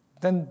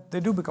 Then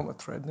they do become a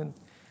threat. And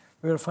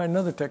we got to find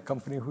another tech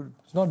company who's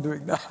not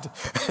doing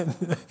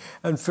that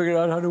and figure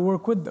out how to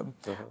work with them.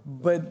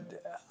 But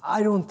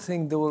I don't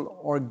think they will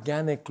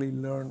organically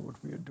learn what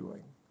we are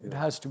doing. It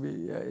has to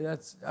be, I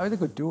think they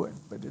could do it,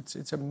 but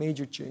it's a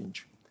major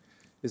change.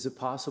 Is it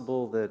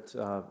possible that,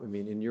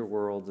 in your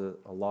world,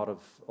 a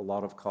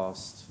lot of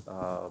cost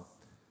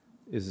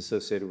is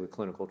associated with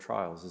clinical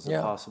trials? Is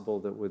it possible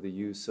that with the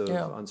use of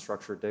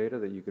unstructured data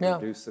that you can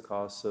reduce the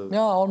costs of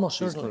almost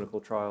these certainly. clinical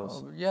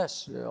trials?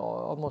 Yes,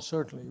 almost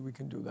certainly we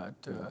can do that.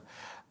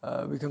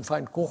 We can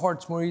find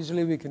cohorts more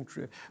easily. We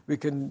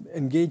can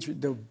engage.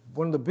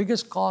 One of the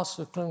biggest costs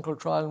of clinical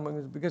trial, one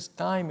of the biggest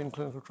time in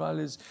clinical trial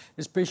is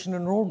patient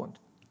enrollment.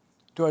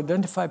 To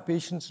identify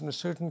patients in a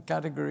certain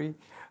category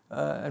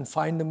and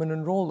find them and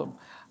enroll them.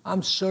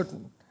 I'm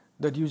certain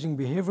that using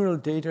behavioral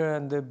data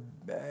and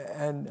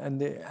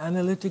the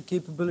analytic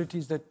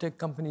capabilities that tech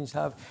companies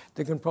have,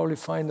 they can probably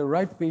find the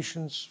right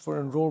patients for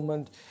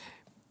enrollment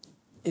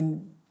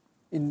in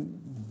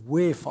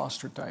way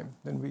faster time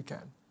than we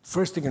can.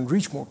 First, they can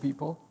reach more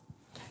people.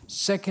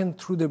 Second,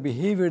 through their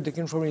behavior, they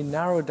can probably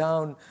narrow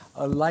down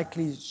a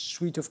likely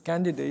suite of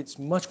candidates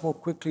much more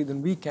quickly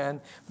than we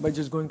can by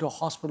just going to a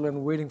hospital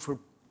and waiting for,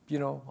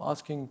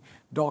 asking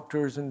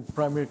doctors and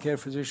primary care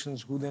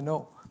physicians who they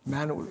know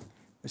manually,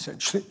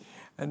 essentially.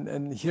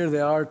 And here they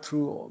are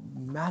through a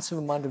massive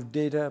amount of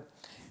data,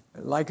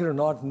 like it or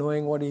not,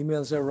 knowing what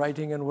emails they're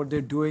writing and what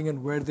they're doing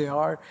and where they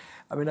are.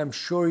 I'm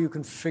sure you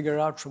can figure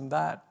out from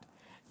that,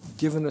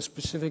 given a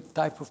specific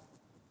type of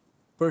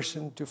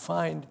person to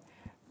find,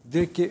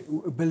 their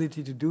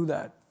ability to do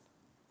that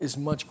is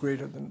much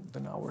greater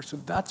than ours. So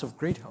that's of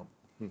great help.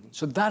 Mm-hmm.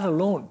 So that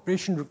alone,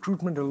 patient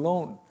recruitment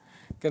alone,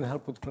 can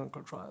help with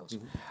clinical trials.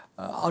 Mm-hmm.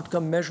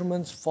 Outcome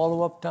measurements,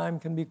 follow-up time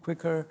can be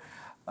quicker.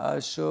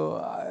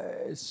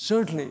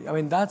 Certainly,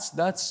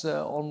 that's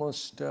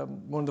almost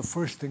one of the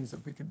first things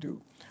that we could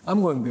do.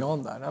 I'm going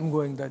beyond that. I'm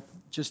going that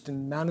just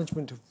in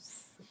management of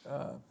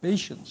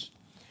patients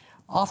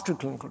after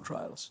clinical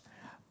trials.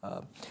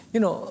 I'll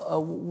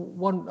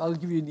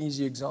give you an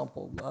easy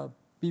example.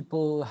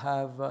 People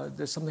have,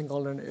 there's something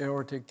called an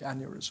aortic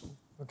aneurysm.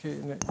 Okay,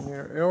 in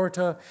your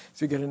aorta,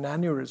 if you get an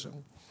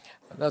aneurysm,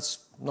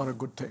 that's not a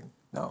good thing.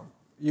 Now,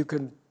 you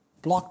can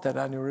block that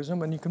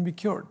aneurysm and you can be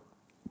cured.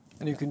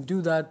 And you can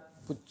do that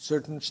with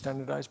certain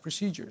standardized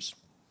procedures.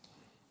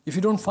 If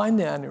you don't find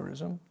the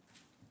aneurysm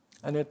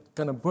and it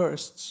kind of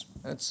bursts,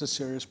 that's a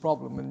serious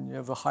problem, and you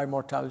have a high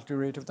mortality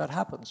rate if that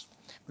happens.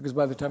 Because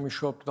by the time you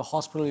show up to the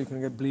hospital, you can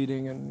get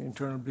bleeding and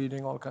internal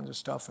bleeding, all kinds of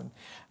stuff,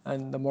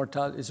 and the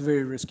mortality is a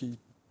very risky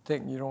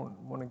thing. You don't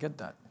want to get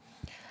that.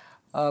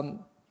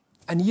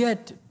 And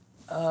yet,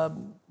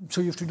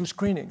 so you have to do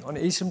screening on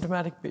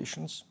asymptomatic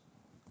patients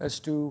as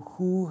to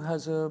who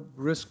has a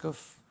risk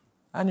of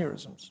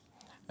aneurysms,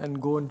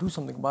 and go and do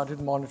something about it,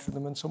 monitor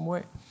them in some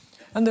way.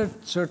 And there are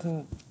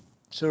certain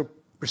sort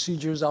of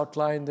procedures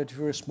outlined that if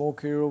you're a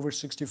smoker, you're over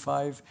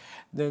 65,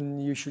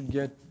 then you should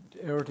get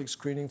aortic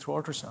screening through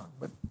ultrasound.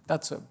 But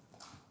that's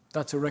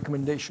a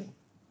recommendation.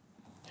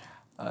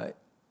 And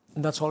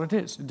that's all it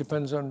is. It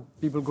depends on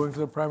people going to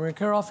the primary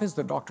care office,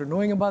 the doctor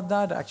knowing about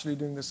that, actually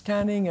doing the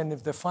scanning, and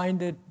if they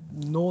find it,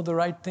 know the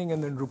right thing,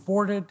 and then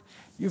report it.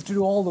 You have to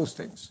do all those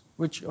things,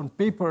 which on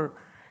paper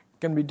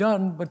can be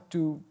done, but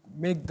to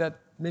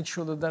make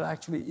sure that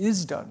actually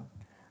is done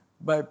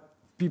by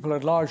people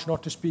at large,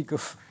 not to speak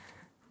of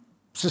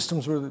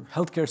systems where the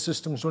healthcare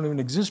systems don't even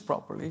exist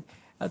properly,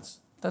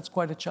 that's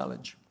quite a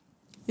challenge.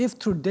 If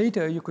through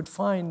data you could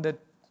find that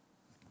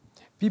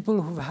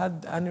people who've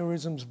had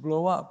aneurysms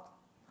blow up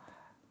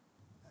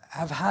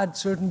have had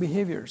certain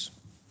behaviors,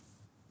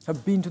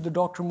 have been to the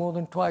doctor more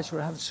than twice,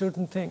 or have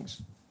certain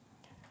things,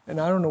 and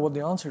I don't know what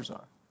the answers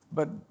are,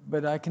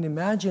 but I can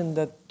imagine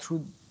that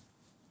through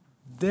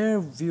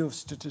their view of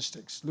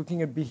statistics,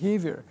 looking at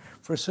behavior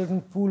for a certain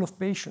pool of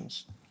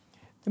patients,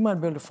 they might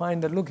be able to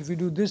find that, look, if you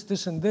do this,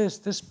 this, and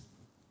this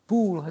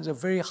pool has a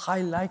very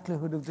high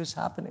likelihood of this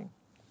happening.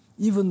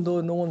 Even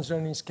though no one's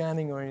done any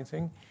scanning or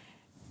anything,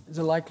 there's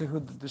a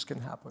likelihood that this can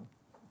happen.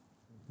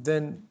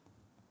 Then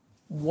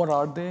what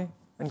are they,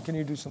 and can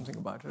you do something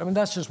about it?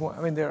 That's just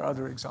one. There are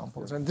other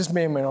examples, and this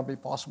may or may not be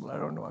possible, I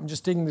don't know. I'm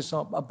just taking this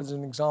up as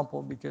an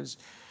example because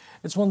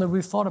it's one that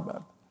we've thought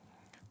about.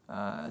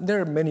 There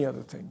are many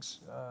other things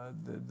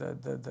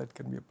that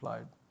can be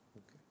applied.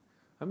 Okay.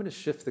 I'm going to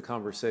shift the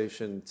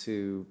conversation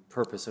to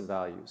purpose and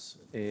values.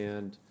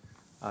 And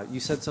you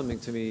said something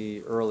to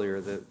me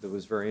earlier that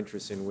was very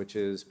interesting, which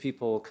is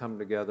people come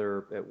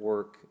together at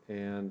work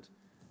and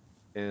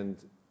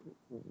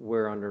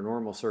where under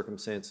normal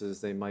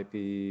circumstances they might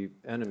be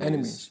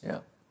enemies, yeah.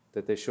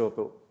 That they show up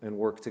and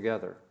work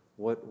together.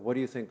 What do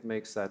you think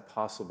makes that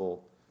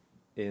possible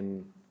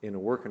in in a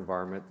work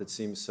environment that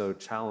seems so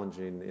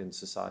challenging in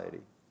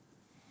society?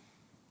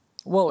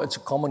 Well, it's a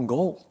common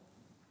goal.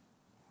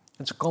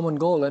 It's a common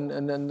goal.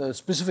 And then the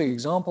specific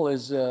example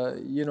is,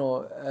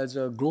 as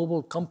a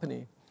global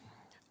company,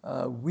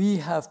 we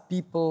have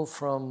people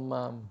from,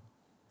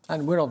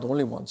 and we're not the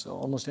only ones, so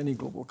almost any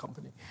global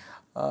company,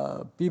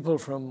 people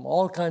from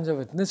all kinds of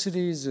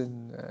ethnicities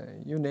and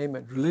you name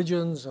it,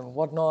 religions and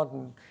whatnot,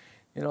 and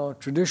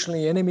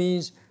traditionally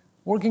enemies,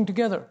 working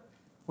together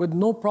with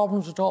no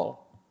problems at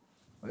all.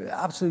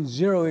 Absolutely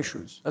zero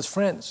issues as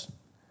friends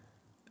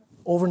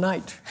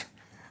overnight.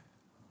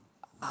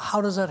 How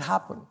does that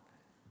happen?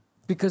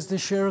 Because they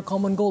share a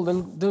common goal.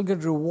 They'll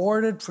get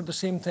rewarded for the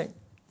same thing.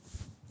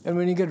 And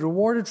when you get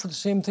rewarded for the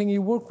same thing,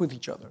 you work with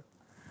each other.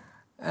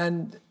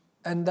 And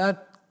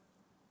that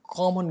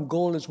common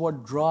goal is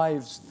what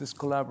drives this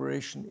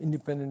collaboration,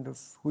 independent of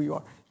who you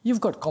are.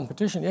 You've got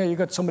competition. Yeah, you've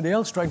got somebody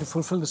else trying to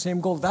fulfill the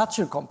same goal. That's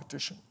your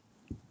competition.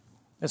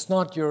 It's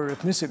not your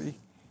ethnicity.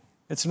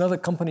 It's another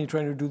company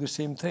trying to do the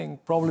same thing,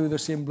 probably with the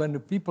same blend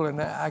of people. And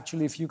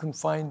actually, if you can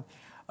find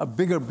a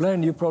bigger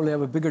blend, you probably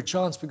have a bigger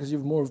chance because you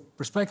have more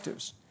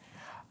perspectives.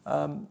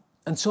 And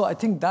so I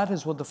think that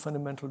is what the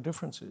fundamental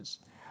difference is.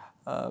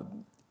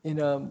 In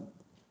a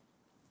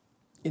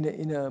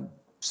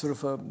sort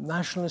of a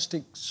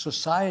nationalistic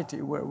society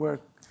where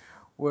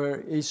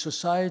a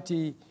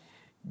society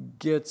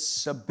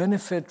gets a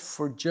benefit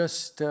for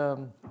just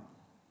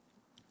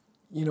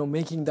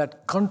making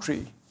that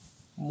country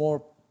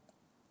more,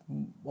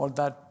 or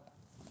that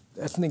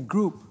ethnic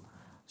group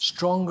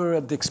stronger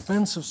at the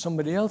expense of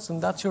somebody else,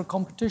 and that's your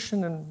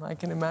competition, and I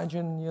can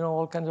imagine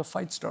all kinds of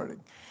fights starting.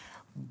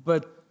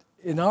 But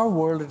in our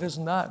world, it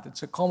isn't that.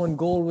 It's a common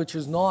goal, which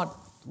is not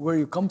where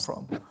you come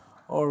from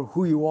or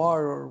who you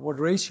are or what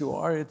race you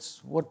are.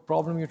 It's what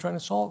problem you're trying to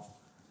solve.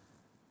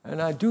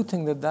 And I do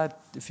think that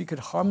if you could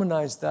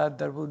harmonize that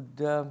would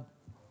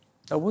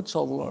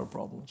solve a lot of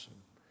problems.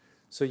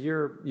 So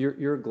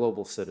you're a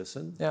global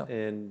citizen, yeah.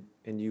 and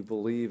you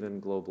believe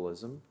in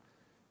globalism.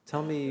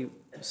 Tell me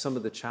some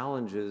of the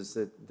challenges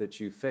that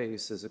you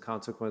face as a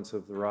consequence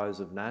of the rise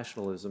of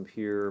nationalism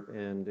here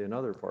and in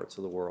other parts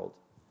of the world.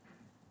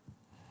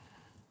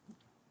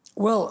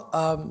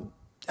 Well,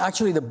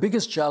 actually, the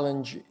biggest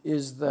challenge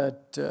is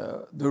that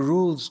the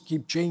rules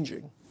keep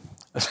changing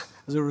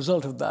as a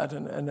result of that.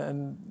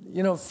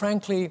 And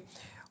frankly,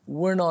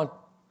 we're not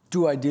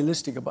too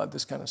idealistic about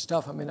this kind of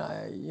stuff. I mean,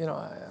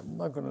 I'm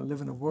not going to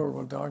live in a world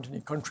where there aren't any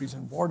countries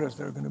and borders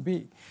there are going to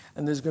be.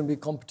 And there's going to be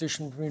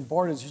competition between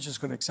borders. You're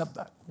just going to accept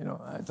that.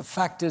 The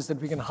fact is that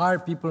we can hire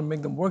people and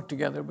make them work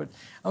together, but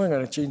I'm not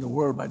going to change the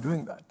world by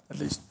doing that. At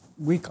least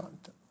we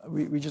can't.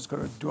 We just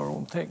got to do our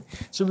own thing.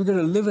 So we're going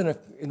to live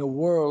in a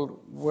world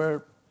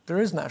where there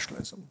is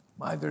nationalism.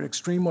 Either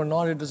extreme or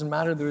not, it doesn't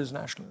matter, there is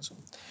nationalism.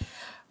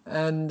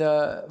 And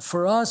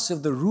for us,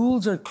 if the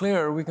rules are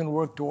clear, we can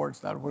work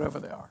towards that, whatever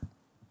they are.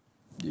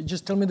 You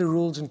just tell me the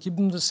rules and keep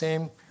them the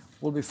same,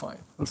 we'll be fine.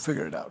 We'll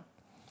figure it out.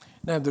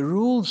 Now, if the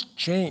rules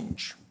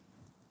change,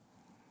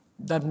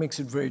 that makes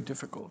it very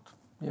difficult.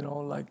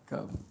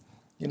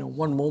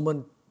 One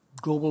moment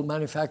global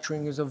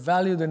manufacturing is of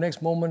value, the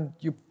next moment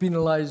you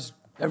penalize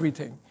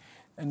everything.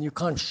 And you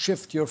can't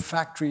shift your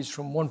factories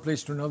from one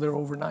place to another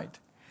overnight.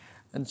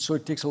 And so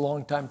it takes a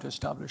long time to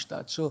establish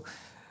that. So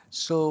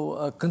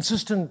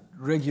consistent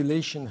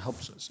regulation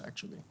helps us,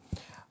 actually.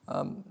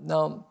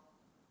 Now,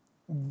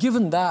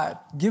 given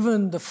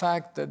the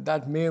fact that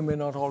that may or may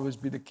not always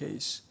be the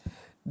case,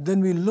 then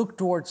we look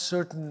towards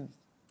certain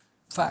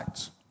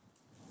facts.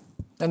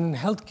 And in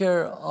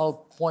healthcare,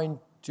 I'll point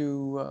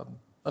to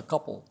a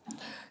couple.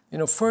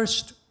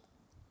 First,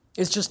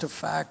 it's just a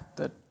fact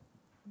that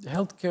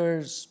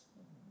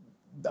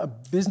a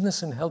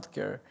business in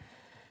healthcare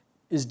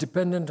is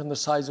dependent on the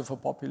size of a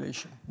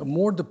population. The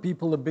more the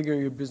people, the bigger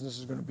your business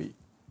is going to be.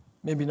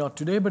 Maybe not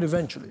today, but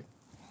eventually.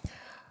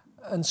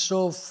 And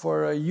so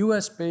for a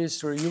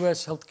US-based or a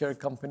US healthcare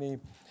company,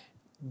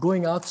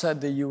 going outside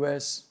the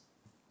US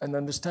and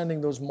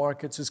understanding those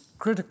markets is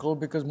critical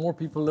because more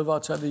people live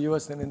outside the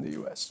US than in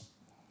the US.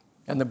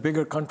 And the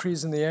bigger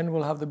countries in the end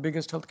will have the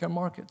biggest healthcare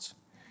markets.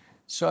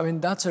 So, I mean,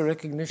 that's a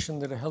recognition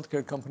that a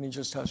healthcare company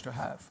just has to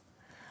have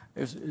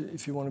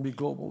if you want to be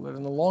global. That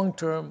in the long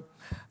term,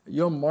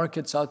 your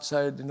markets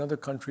outside in other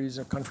countries,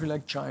 a country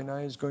like China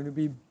is going to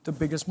be the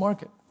biggest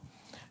market.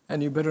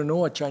 And you better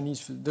know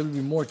there'll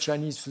be more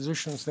Chinese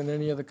physicians than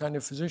any other kind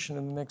of physician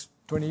in the next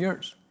 20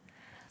 years.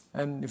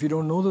 And if you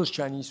don't know those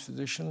Chinese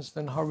physicians,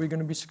 then how are we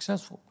going to be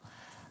successful?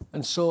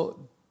 And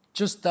so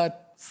just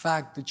that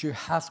fact that you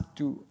have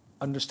to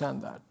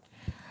understand that.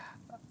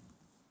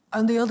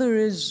 And the other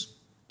is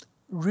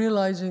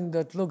realizing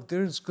that, look,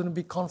 there's going to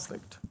be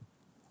conflict.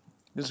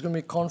 There's going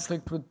to be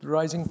conflict with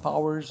rising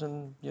powers,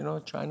 and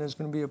China is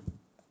going to be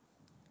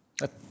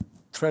a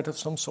threat of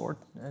some sort.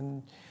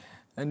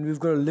 And we've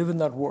got to live in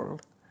that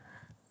world,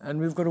 and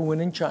we've got to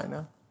win in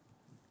China.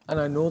 And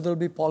I know there'll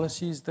be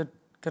policies that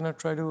kind of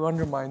try to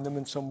undermine them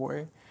in some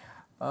way.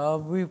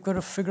 We've got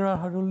to figure out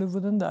how to live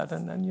within that.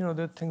 And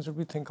there are things that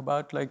we think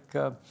about, like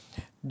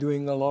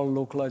doing a lot of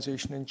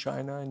localization in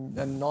China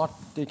and not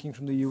taking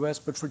from the US,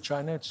 but for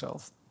China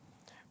itself.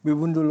 We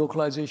wouldn't do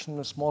localization in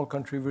a small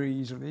country very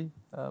easily,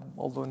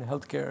 although in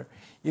healthcare,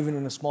 even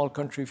in a small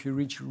country, if you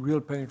reach real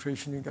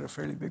penetration, you get a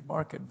fairly big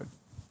market, but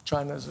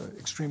China is an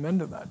extreme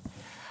end of that.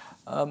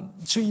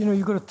 So,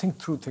 you've got to think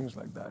through things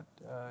like that.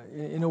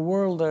 In a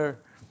world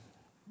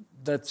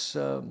that's,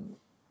 you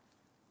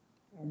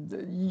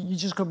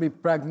just got to be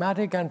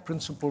pragmatic and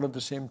principled at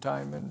the same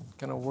time and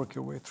kind of work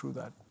your way through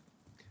that.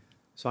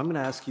 So I'm going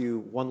to ask you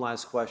one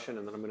last question,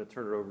 and then I'm going to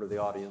turn it over to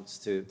the audience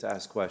to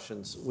ask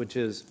questions, which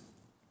is,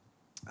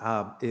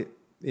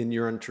 in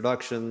your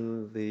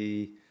introduction,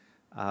 the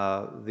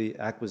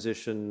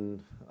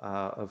acquisition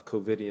of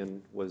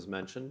Covidien was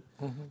mentioned.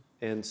 Mm-hmm.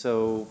 And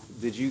so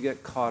did you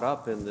get caught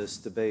up in this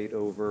debate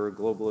over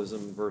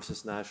globalism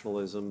versus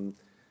nationalism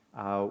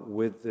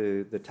with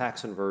the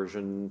tax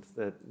inversion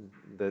that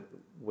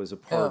was a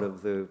part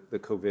of the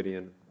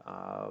Covidien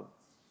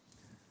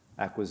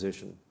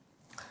acquisition?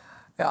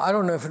 Yeah, I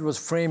don't know if it was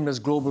framed as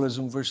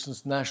globalism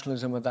versus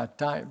nationalism at that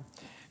time.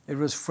 It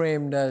was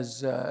framed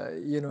as,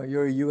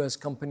 you're a U.S.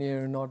 company,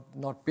 you're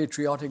not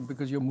patriotic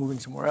because you're moving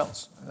somewhere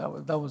else.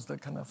 That was the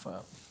kind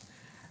of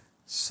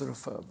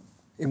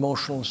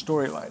emotional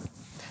storyline.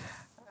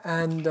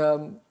 And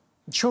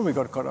sure, we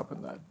got caught up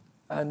in that.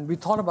 And we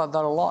thought about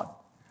that a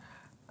lot.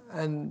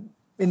 And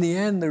in the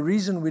end, the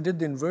reason we did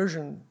the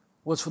inversion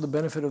was for the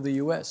benefit of the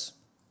U.S.,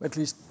 at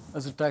least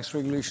as the tax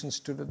regulations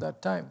stood at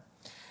that time.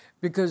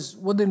 Because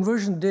what the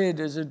inversion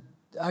did is it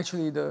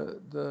actually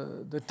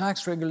the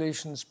tax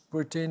regulations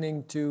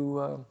pertaining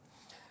to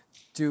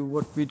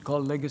what we'd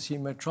call legacy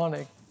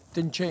Medtronic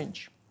didn't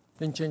change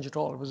at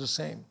all. It was the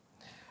same.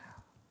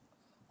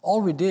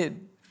 All we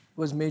did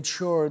was made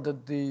sure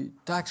that the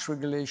tax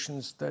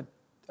regulations that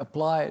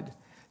applied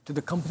to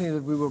the company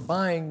that we were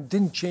buying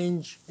didn't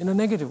change in a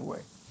negative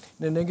way.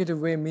 In a negative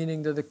way,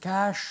 meaning that the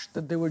cash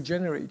that they were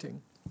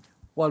generating,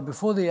 while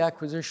before the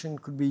acquisition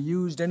could be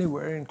used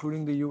anywhere,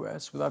 including the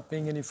US, without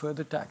paying any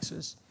further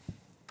taxes,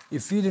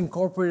 if we'd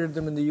incorporated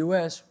them in the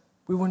US,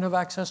 we wouldn't have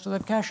access to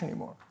that cash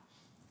anymore.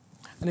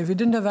 And if we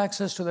didn't have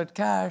access to that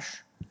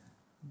cash,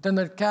 then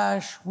that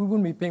cash, we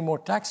wouldn't be paying more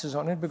taxes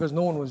on it because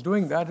no one was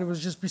doing that. It would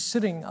just be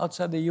sitting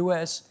outside the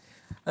US,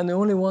 and the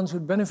only ones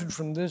who'd benefit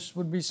from this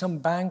would be some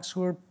banks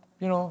who are,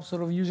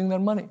 sort of using that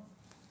money.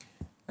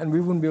 And we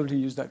wouldn't be able to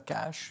use that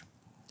cash.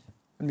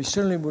 And we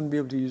certainly wouldn't be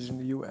able to use it in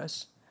the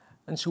US.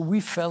 And so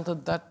we felt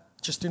that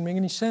just didn't make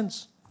any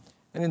sense.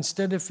 And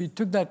instead, if we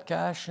took that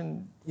cash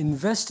and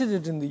invested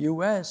it in the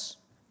US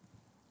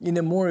in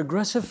a more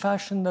aggressive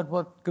fashion than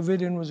what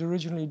Covidien was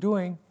originally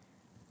doing,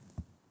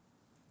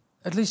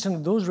 at least under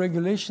those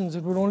regulations,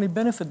 it would only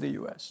benefit the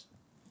US.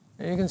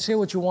 And you can say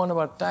what you want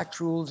about tax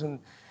rules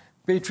and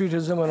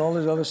patriotism and all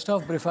this other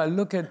stuff, but if I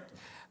look at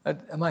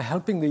am I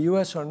helping the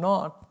US or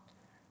not,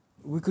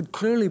 we could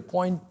clearly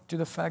point to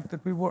the fact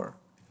that we were.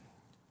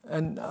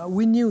 And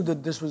we knew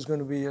that this was going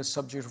to be a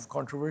subject of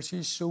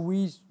controversy, so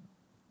we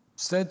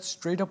said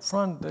straight up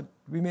front that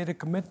we made a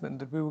commitment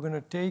that we were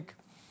going to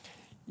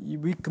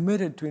we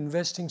committed to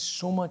investing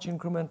so much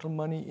incremental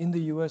money in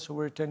the US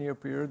over a 10-year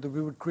period that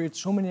we would create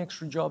so many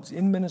extra jobs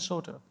in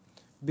Minnesota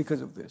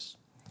because of this.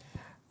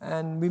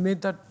 And we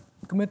made that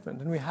commitment,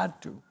 and we had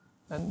to.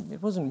 And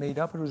it wasn't made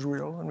up, it was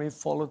real, and we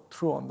followed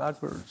through on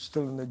that. We're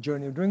still in the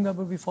journey of doing that,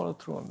 but we followed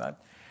through on that.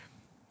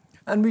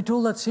 And we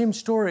told that same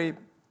story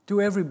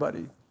to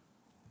everybody,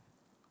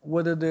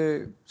 whether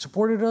they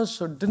supported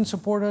us or didn't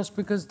support us,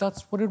 because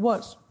that's what it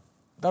was.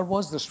 That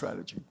was the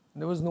strategy.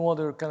 There was no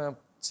other kind of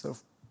sort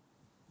of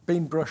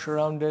paintbrush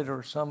around it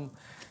or some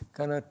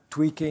kind of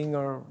tweaking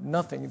or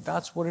nothing.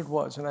 That's what it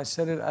was. And I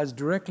said it as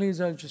directly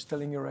as I was just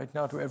telling you right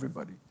now to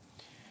everybody.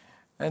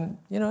 And,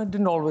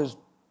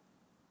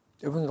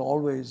 it wasn't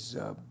always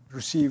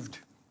received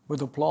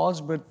with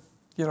applause, but,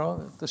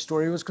 the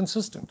story was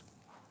consistent.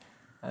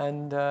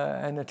 And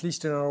at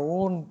least in our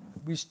own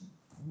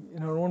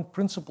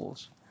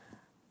principles,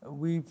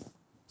 we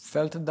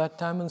felt at that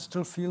time and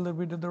still feel that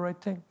we did the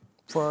right thing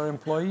for our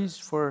employees,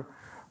 for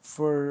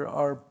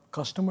our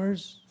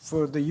customers,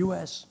 for the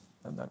US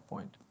at that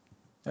point,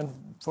 and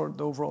for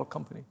the overall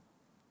company.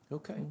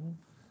 Okay. Mm-hmm.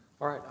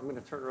 All right, I'm going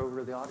to turn it over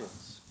to the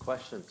audience.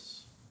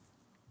 Questions?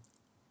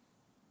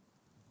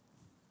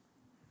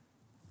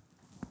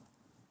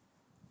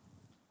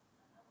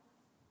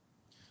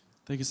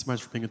 Thank you so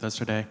much for being with us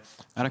today.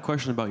 I had a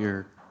question about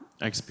your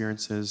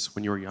experiences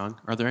when you were young.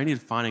 Are there any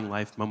defining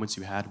life moments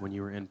you had when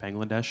you were in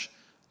Bangladesh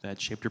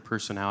that shaped your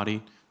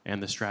personality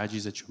and the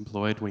strategies that you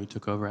employed when you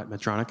took over at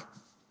Medtronic?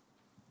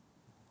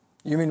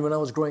 You mean when I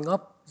was growing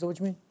up? Is that what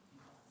you mean?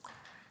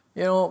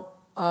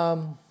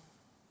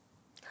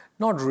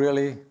 Not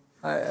really.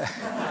 I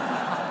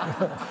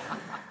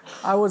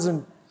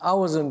wasn't. I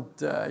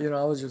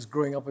was just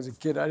growing up as a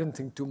kid. I didn't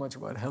think too much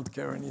about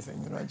healthcare or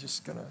anything. I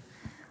just kind of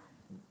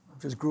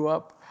just grew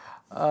up.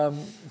 I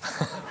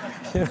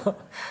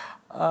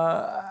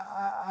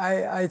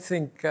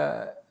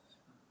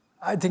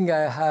think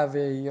I have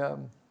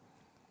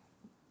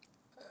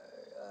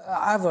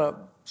a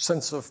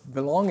sense of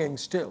belonging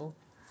still.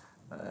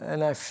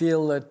 And I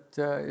feel that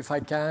if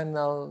I can,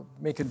 I'll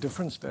make a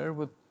difference there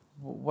with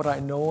what I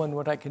know and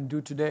what I can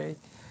do today.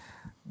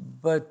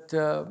 But,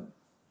 I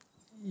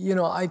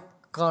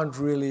can't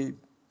really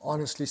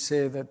honestly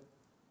say that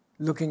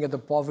looking at the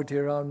poverty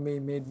around me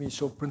made me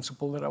so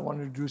principled that I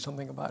wanted to do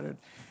something about it.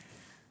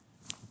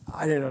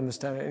 I didn't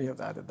understand any of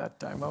that at that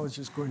time. I was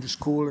just going to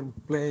school and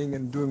playing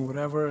and doing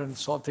whatever and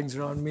saw things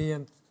around me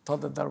and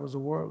thought that that was the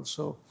world.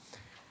 So,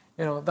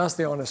 that's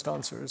the honest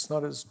answer. It's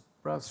not as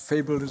perhaps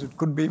fabled as it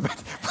could be,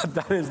 but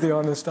that is the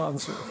honest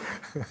answer.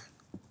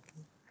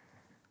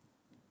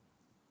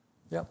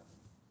 Yeah.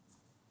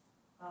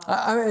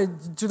 I mean,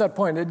 to that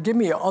point, it gave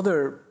me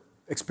other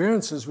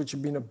experiences which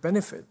have been a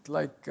benefit,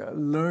 like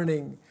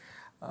learning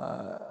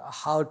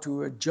how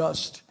to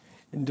adjust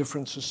in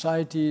different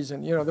societies.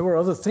 And, there were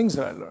other things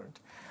that I learned.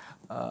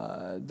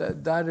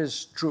 That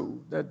is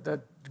true,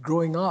 that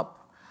growing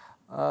up,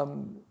 I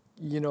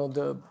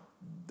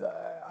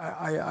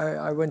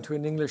went to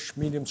an English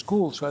medium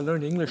school, so I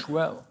learned English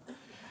well.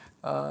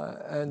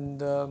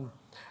 Did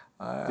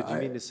you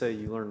mean to say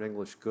you learned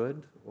English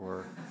good,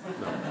 or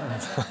no?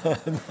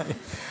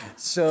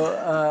 So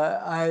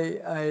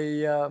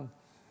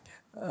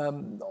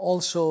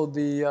also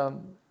we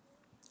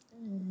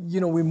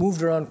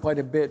moved around quite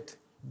a bit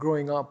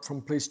growing up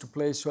from place to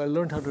place, so I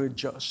learned how to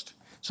adjust.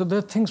 So there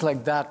are things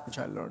like that which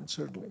I learned,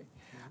 certainly.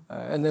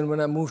 And then when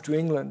I moved to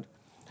England,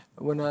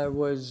 when I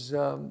was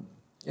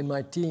in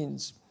my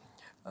teens,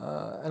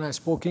 and I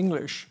spoke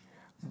English,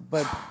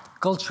 but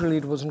culturally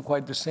it wasn't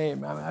quite the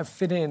same. I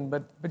fit in,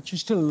 but you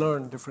still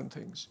learn different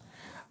things.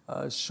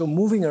 So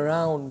moving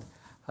around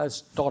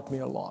has taught me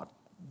a lot.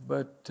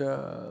 But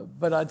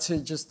I'd say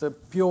just the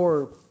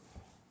pure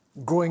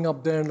growing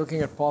up there and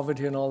looking at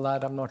poverty and all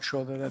that, I'm not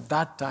sure that at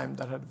that time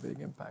that had a big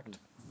impact.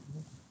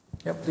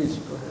 Yeah, please,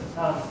 go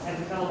ahead.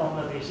 As a fellow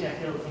Bangladeshi, I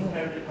feel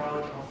incredibly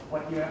proud of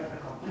what you have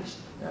accomplished.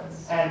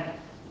 Yes. And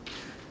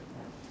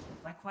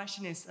my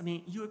question is,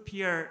 you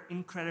appear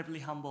incredibly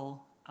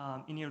humble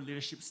in your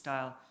leadership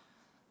style.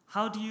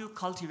 How do you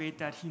cultivate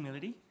that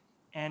humility?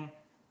 And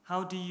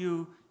how do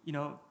you,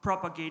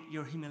 propagate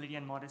your humility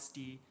and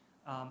modesty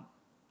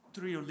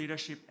through your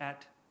leadership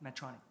at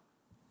Medtronic?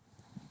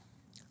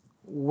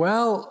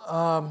 Well,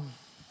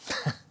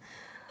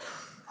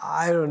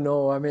 I don't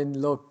know. I mean,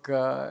 look,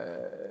 I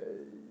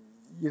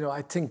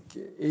think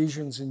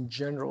Asians in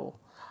general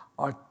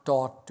are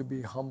taught to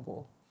be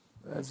humble.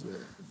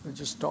 They're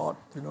just taught,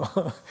 you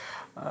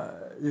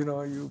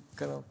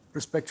kind of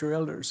respect your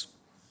elders,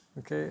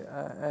 okay?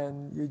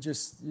 And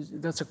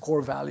that's a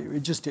core value.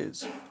 It just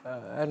is.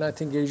 And I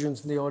think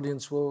Asians in the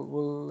audience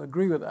will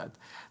agree with that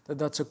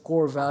that's a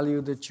core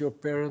value that your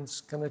parents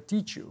kind of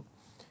teach you.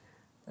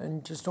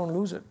 And just don't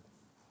lose it.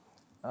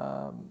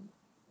 I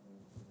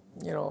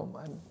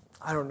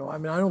don't know. I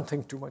mean, I don't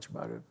think too much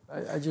about it.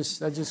 I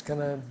just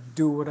kind of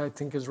do what I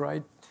think is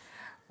right.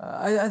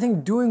 I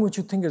think doing what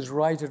you think is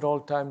right at all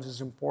times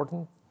is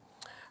important.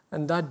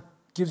 And that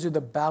gives you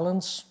the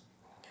balance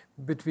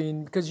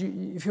between, because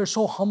if you're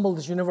so humble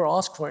that you never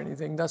ask for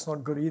anything, that's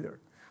not good either.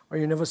 Or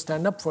you never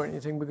stand up for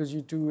anything because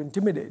you're too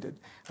intimidated.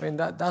 I mean,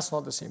 that's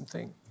not the same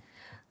thing.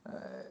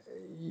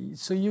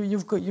 So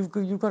you've got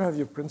to have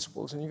your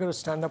principles, and you've got to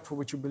stand up for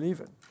what you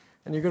believe in.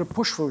 And you've got to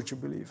push for what you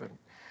believe in.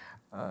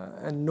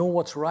 And know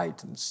what's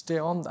right and stay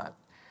on that.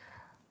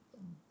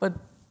 But,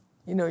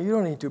 you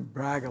don't need to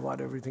brag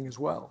about everything as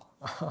well.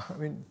 I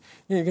mean,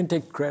 you can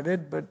take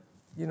credit, but,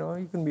 you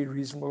can be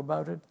reasonable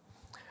about it.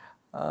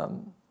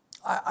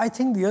 I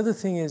think the other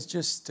thing is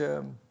just,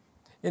 in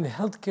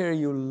healthcare,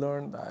 you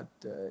learn that,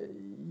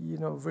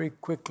 very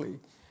quickly.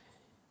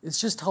 It's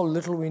just how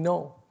little we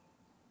know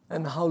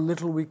and how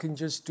little we can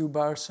just do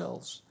by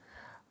ourselves.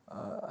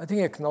 I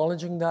think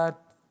acknowledging that,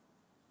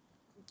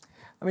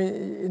 I mean,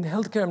 in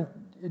healthcare,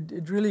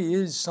 it really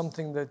is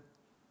something that,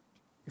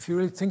 if you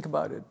really think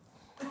about it,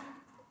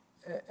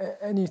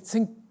 and you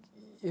think,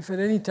 if at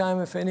any time,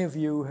 if any of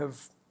you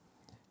have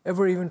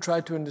ever even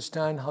tried to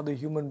understand how the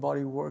human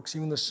body works,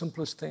 even the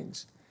simplest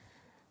things,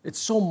 it's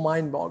so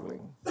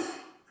mind-boggling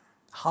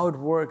how it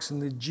works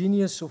and the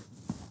genius of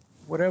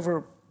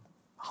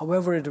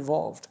however it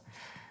evolved,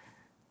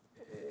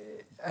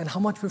 and how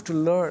much we have to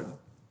learn.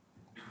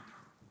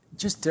 It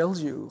just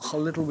tells you how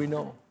little we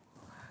know.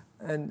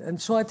 And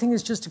so I think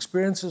it's just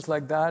experiences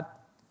like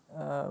that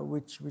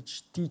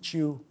which teach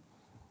you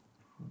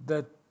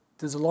that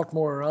there's a lot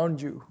more around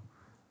you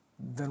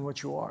than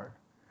what you are.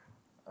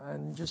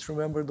 And just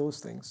remember those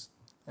things.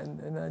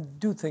 And I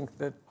do think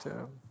that,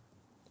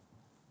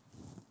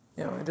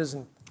 it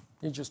doesn't,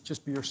 you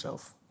just be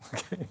yourself,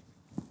 okay?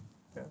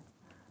 Yeah.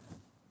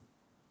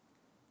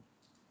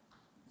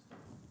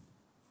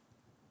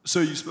 So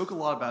you spoke a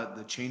lot about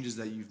the changes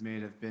that you've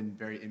made have been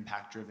very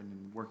impact-driven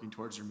and working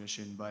towards your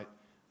mission, but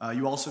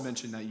you also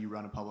mentioned that you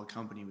run a public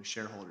company with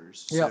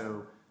shareholders. Yeah.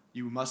 So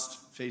you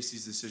must face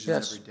these decisions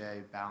Yes. every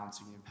day,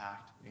 balancing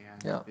impact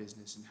and Yeah.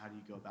 business, and how do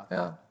you go about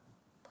Yeah.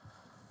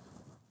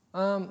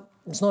 that?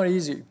 It's not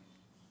easy.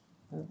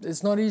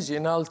 It's not easy.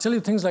 And I'll tell you,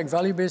 things like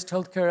value-based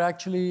healthcare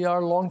actually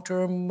are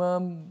long-term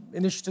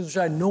initiatives which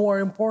I know are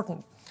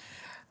important.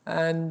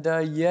 And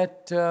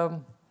yet,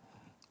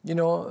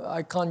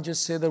 I can't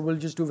just say that we'll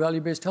just do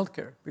value-based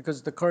healthcare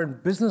because the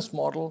current business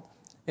model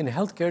in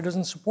healthcare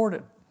doesn't support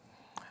it.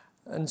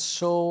 And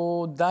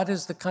so that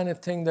is the kind of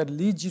thing that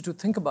leads you to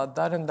think about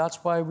that. And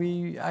that's why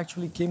we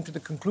actually came to the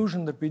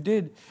conclusion that we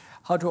did,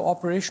 how to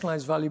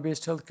operationalize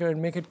value-based healthcare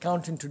and make it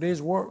count in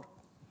today's world.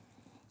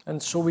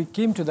 And so we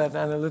came to that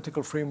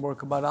analytical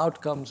framework about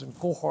outcomes and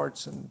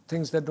cohorts and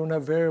things that don't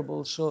have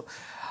variables. So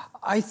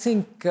I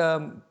think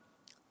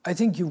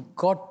you've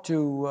got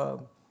to,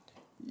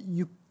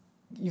 you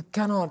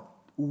cannot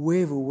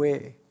wave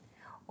away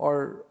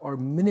or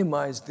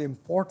minimize the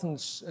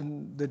importance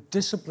and the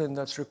discipline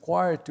that's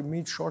required to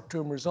meet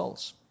short-term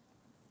results.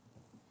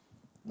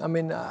 I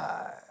mean,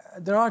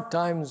 there are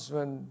times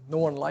when no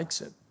one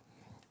likes it,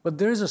 but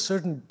there is a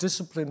certain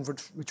discipline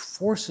which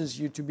forces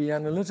you to be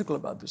analytical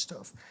about this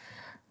stuff.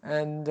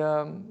 And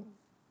then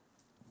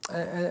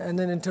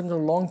in terms of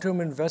long-term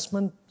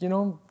investment,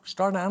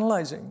 start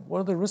analyzing. What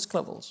are the risk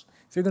levels?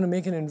 If you're going to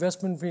make an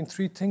investment between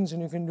 3 things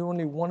and you can do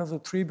only one of the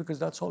 3 because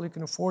that's all you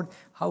can afford,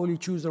 how will you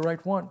choose the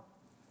right one?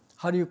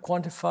 How do you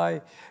quantify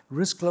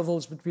risk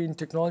levels between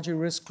technology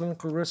risk,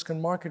 clinical risk,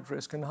 and market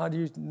risk? And how do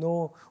you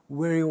know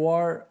where you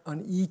are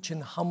on each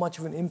and how much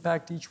of an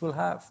impact each will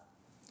have?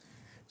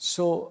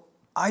 So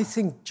I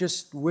think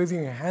just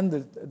waving a hand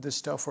at this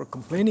stuff or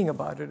complaining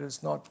about it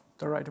is not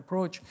the right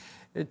approach.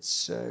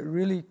 It's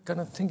really kind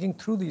of thinking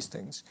through these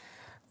things.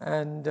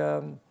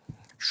 And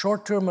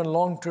short-term and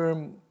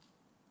long-term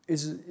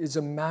is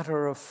a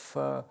matter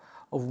of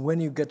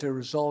when you get a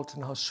result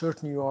and how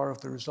certain you are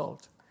of the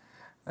result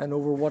and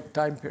over what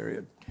time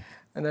period.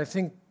 And I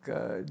think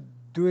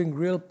doing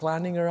real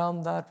planning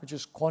around that, which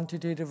is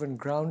quantitative and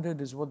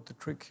grounded, is what the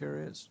trick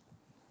here is.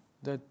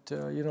 That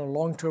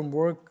long-term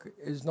work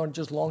is not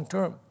just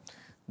long-term.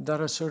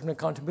 There are certain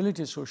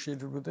accountability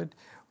associated with it,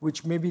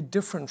 which may be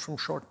different from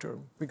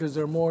short-term because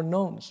there are more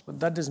unknowns. But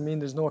that doesn't mean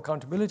there's no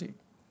accountability.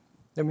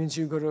 That means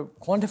you've got to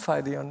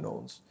quantify the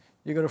unknowns.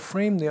 You've got to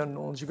frame the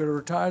unknowns. You've got to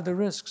retire the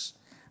risks.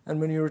 And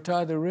when you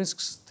retire the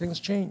risks, things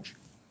change.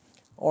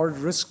 Or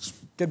risks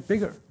get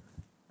bigger.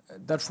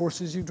 That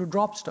forces you to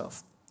drop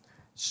stuff.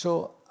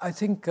 So I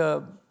think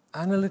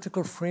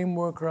analytical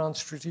framework around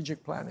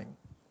strategic planning,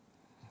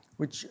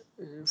 which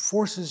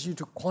forces you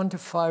to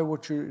quantify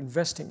what you're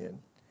investing in.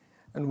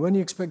 And when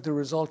you expect the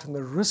result and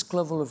the risk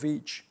level of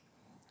each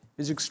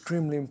is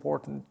extremely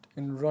important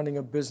in running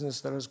a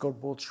business that has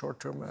got both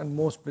short-term, and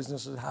most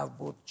businesses have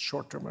both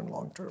short-term and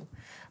long-term.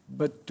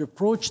 But to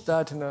approach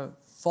that in a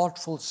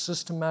thoughtful,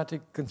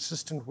 systematic,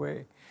 consistent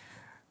way,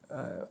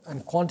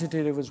 and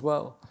quantitative as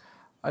well,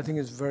 I think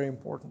is very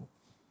important.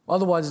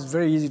 Otherwise, it's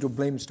very easy to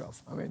blame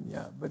stuff. I mean,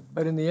 yeah,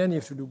 but in the end, you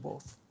have to do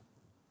both.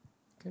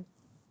 Okay?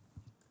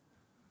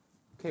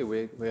 Okay,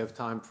 we have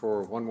time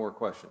for one more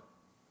question.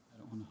 I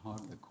don't want to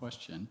hog the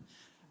question.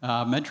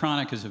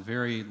 Medtronic is a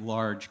very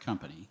large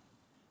company.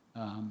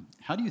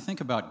 How do you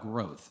think about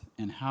growth,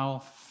 and how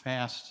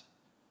fast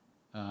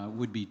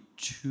would be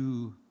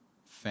too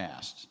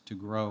fast to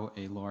grow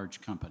a large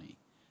company?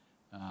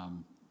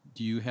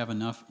 Do you have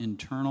enough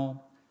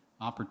internal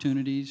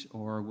opportunities,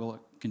 or will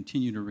it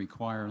continue to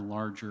require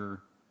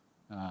larger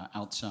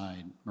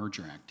outside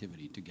merger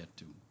activity to get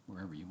to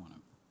wherever you want to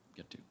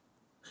get to?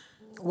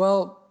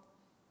 Well,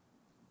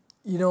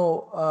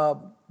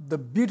 the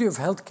beauty of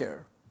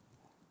healthcare,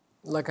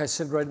 like I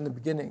said right in the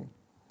beginning,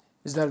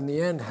 is that in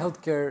the end,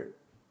 healthcare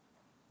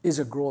is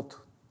a growth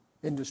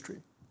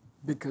industry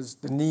because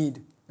the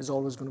need is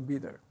always going to be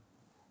there.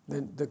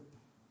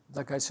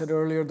 Like I said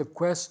earlier, the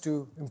quest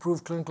to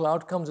improve clinical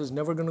outcomes is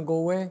never going to go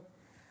away,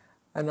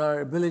 and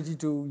our ability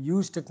to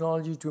use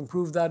technology to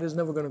improve that is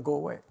never going to go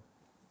away.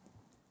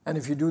 And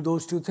if you do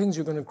those 2 things,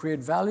 you're going to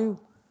create value,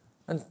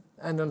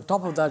 and on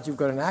top of that, you've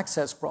got an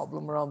access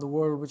problem around the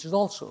world, which is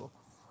also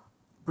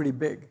pretty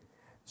big.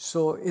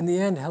 So in the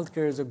end,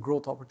 healthcare is a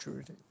growth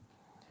opportunity.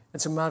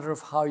 It's a matter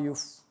of how you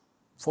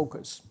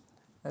focus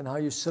and how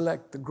you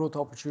select the growth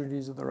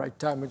opportunities at the right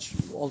time, which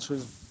also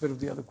is a bit of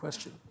the other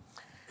question.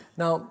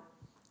 Now,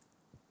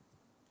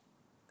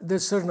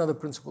 there's certain other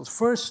principles.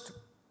 First,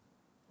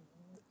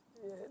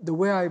 the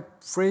way I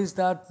phrase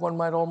that, one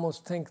might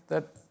almost think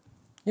that,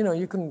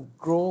 you can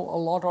grow a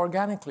lot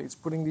organically. It's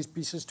putting these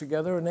pieces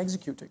together and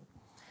executing.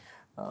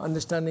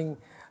 Understanding,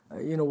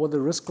 what the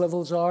risk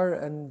levels are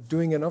and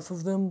doing enough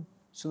of them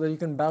so that you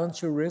can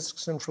balance your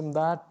risks, and from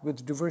that,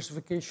 with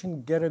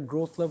diversification, get a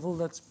growth level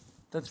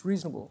that's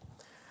reasonable.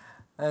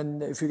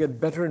 And if you get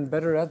better and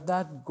better at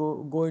that,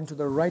 go into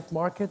the right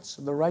markets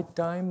at the right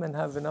time and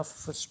have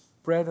enough of a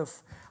spread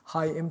of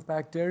high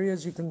impact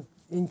areas, you can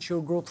inch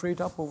your growth rate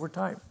up over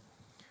time.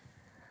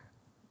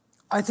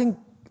 I think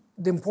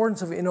the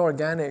importance of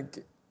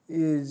inorganic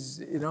is,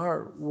 in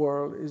our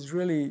world, is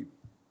really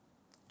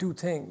 2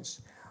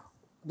 things.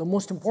 The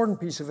most important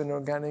piece of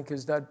inorganic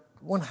is that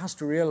one has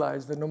to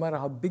realize that no matter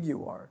how big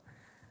you are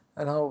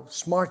and how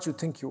smart you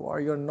think you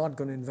are, you're not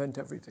going to invent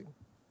everything.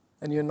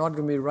 And you're not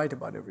going to be right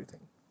about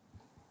everything.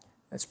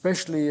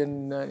 Especially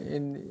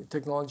in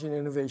technology and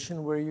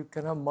innovation, where you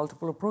can have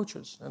multiple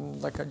approaches.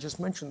 And like I just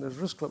mentioned, there's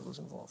risk levels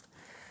involved.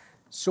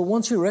 So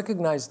once you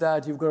recognize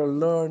that, you've got to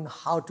learn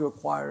how to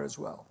acquire as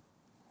well.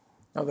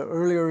 Now, the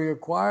earlier you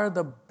acquire,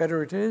 the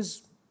better it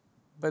is,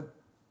 but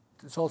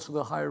it's also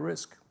the higher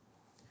risk.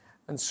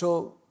 And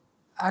so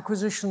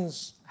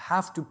acquisitions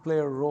have to play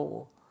a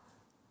role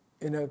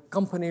in a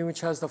company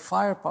which has the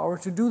firepower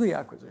to do the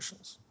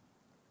acquisitions,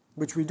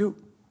 which we do.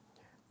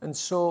 And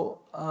so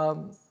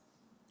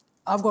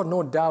I've got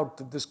no doubt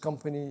that this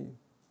company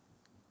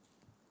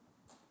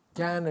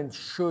can and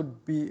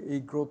should be a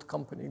growth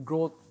company,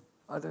 growth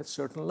at a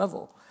certain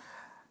level.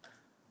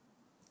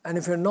 And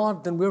if you're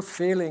not, then we're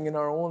failing in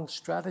our own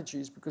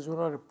strategies because we're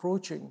not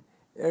approaching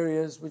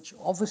areas which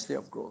obviously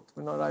have growth.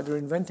 We're not either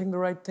inventing the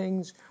right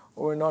things,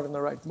 or we're not in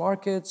the right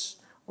markets,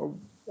 or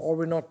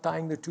we're not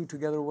tying the two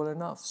together well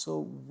enough.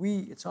 So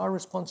it's our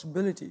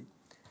responsibility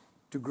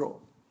to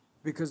grow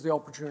because the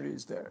opportunity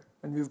is there.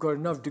 And we've got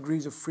enough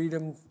degrees of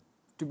freedom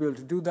to be able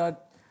to do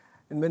that.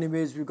 In many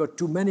ways, we've got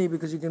too many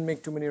because you can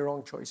make too many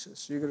wrong choices.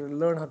 So you've got to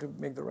learn how to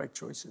make the right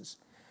choices.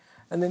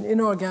 And then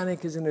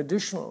inorganic is an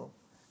additional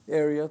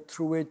area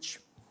through which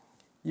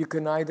you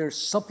can either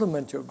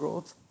supplement your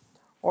growth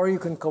or you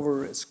can cover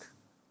risk,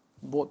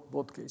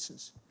 both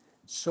cases.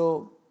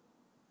 So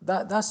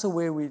that's the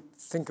way we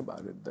think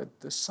about it, that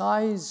the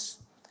size,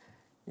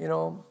 I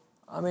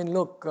mean,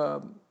 look,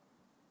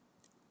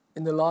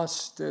 in the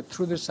last,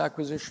 through this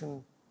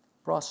acquisition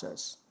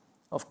process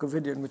of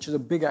Covidien, which is a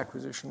big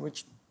acquisition,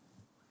 which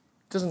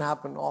doesn't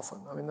happen often.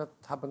 I mean, that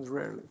happens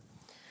rarely.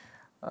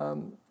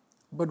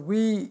 But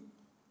we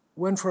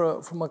went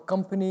from a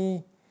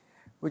company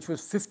which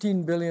was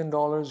 $15 billion,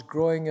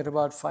 growing at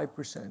about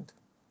 5%,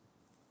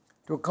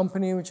 to a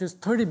company which is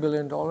 $30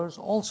 billion,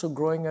 also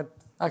growing at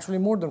actually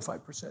more than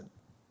 5%.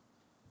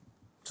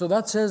 So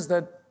that says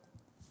that,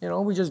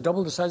 we just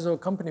doubled the size of our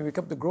company. We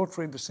kept the growth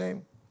rate the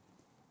same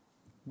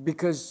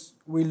because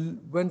we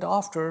went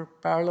after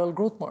parallel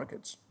growth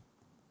markets.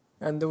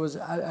 And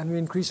we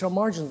increased our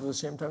margins at the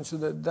same time. So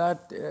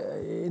that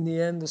in the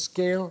end, the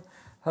scale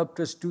helped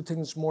us do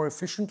things more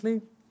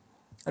efficiently.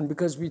 And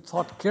because we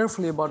thought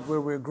carefully about where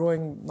we're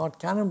growing, not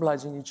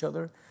cannibalizing each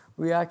other,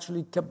 we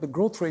actually kept the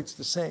growth rates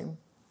the same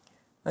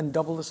and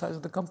doubled the size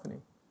of the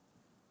company.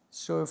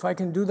 So if I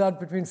can do that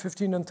between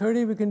 15 and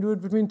 30, we can do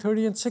it between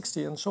 30 and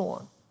 60 and so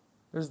on.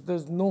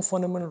 There's no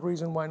fundamental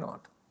reason why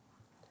not,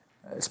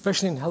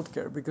 especially in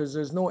healthcare, because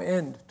there's no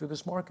end to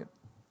this market.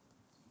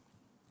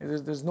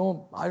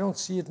 I don't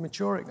see it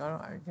maturing.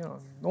 No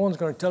one's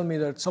going to tell me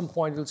that at some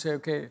point you'll say,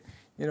 okay,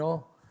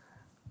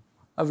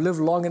 I've lived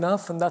long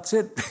enough and that's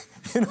it.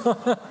 And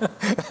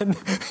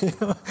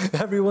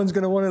everyone's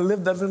going to want to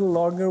live that little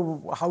longer,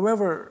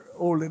 however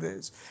old it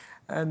is.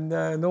 And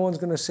no one's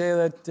going to say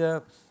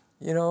that,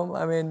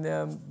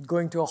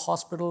 going to a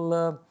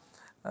hospital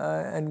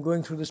and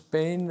going through this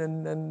pain,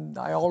 and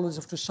I always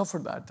have to suffer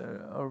that.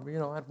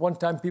 At one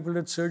time people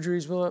did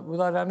surgeries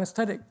without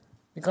anesthetic.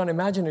 You can't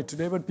imagine it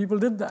today, but people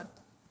did that.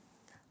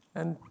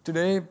 And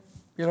today,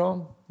 we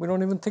don't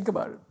even think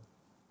about it.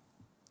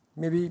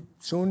 Maybe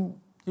soon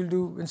you'll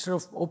do, instead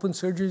of open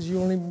surgeries,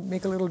 you only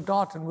make a little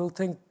dot, and we'll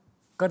think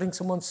cutting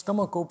someone's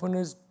stomach open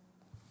is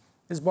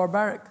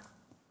barbaric.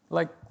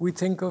 Like we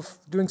think of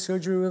doing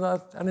surgery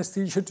without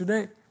anesthesia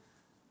today.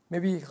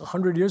 Maybe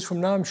 100 years from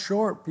now, I'm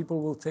sure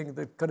people will think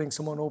that cutting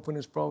someone open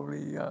is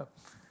probably,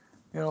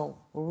 what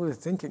were they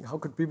thinking? How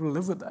could people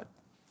live with that?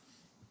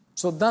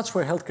 So that's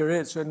where healthcare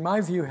is. So in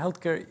my view,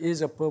 healthcare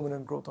is a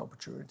permanent growth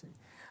opportunity.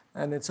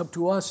 And it's up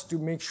to us to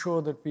make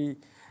sure that we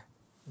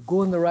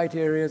go in the right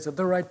areas at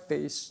the right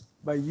pace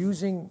by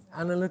using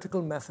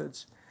analytical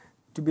methods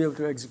to be able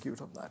to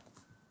execute on that.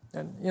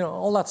 And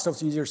all that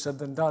stuff's easier said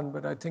than done,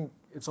 but I think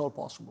it's all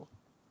possible.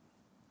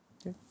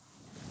 Okay.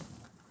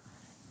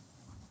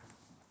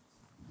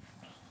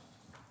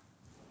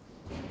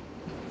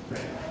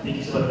 Thank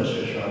you so much,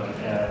 Mr.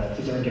 Ishrak.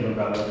 Please give a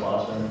round of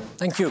applause for him.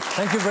 Thank you.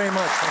 Thank you very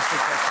much. Thanks for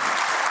the question.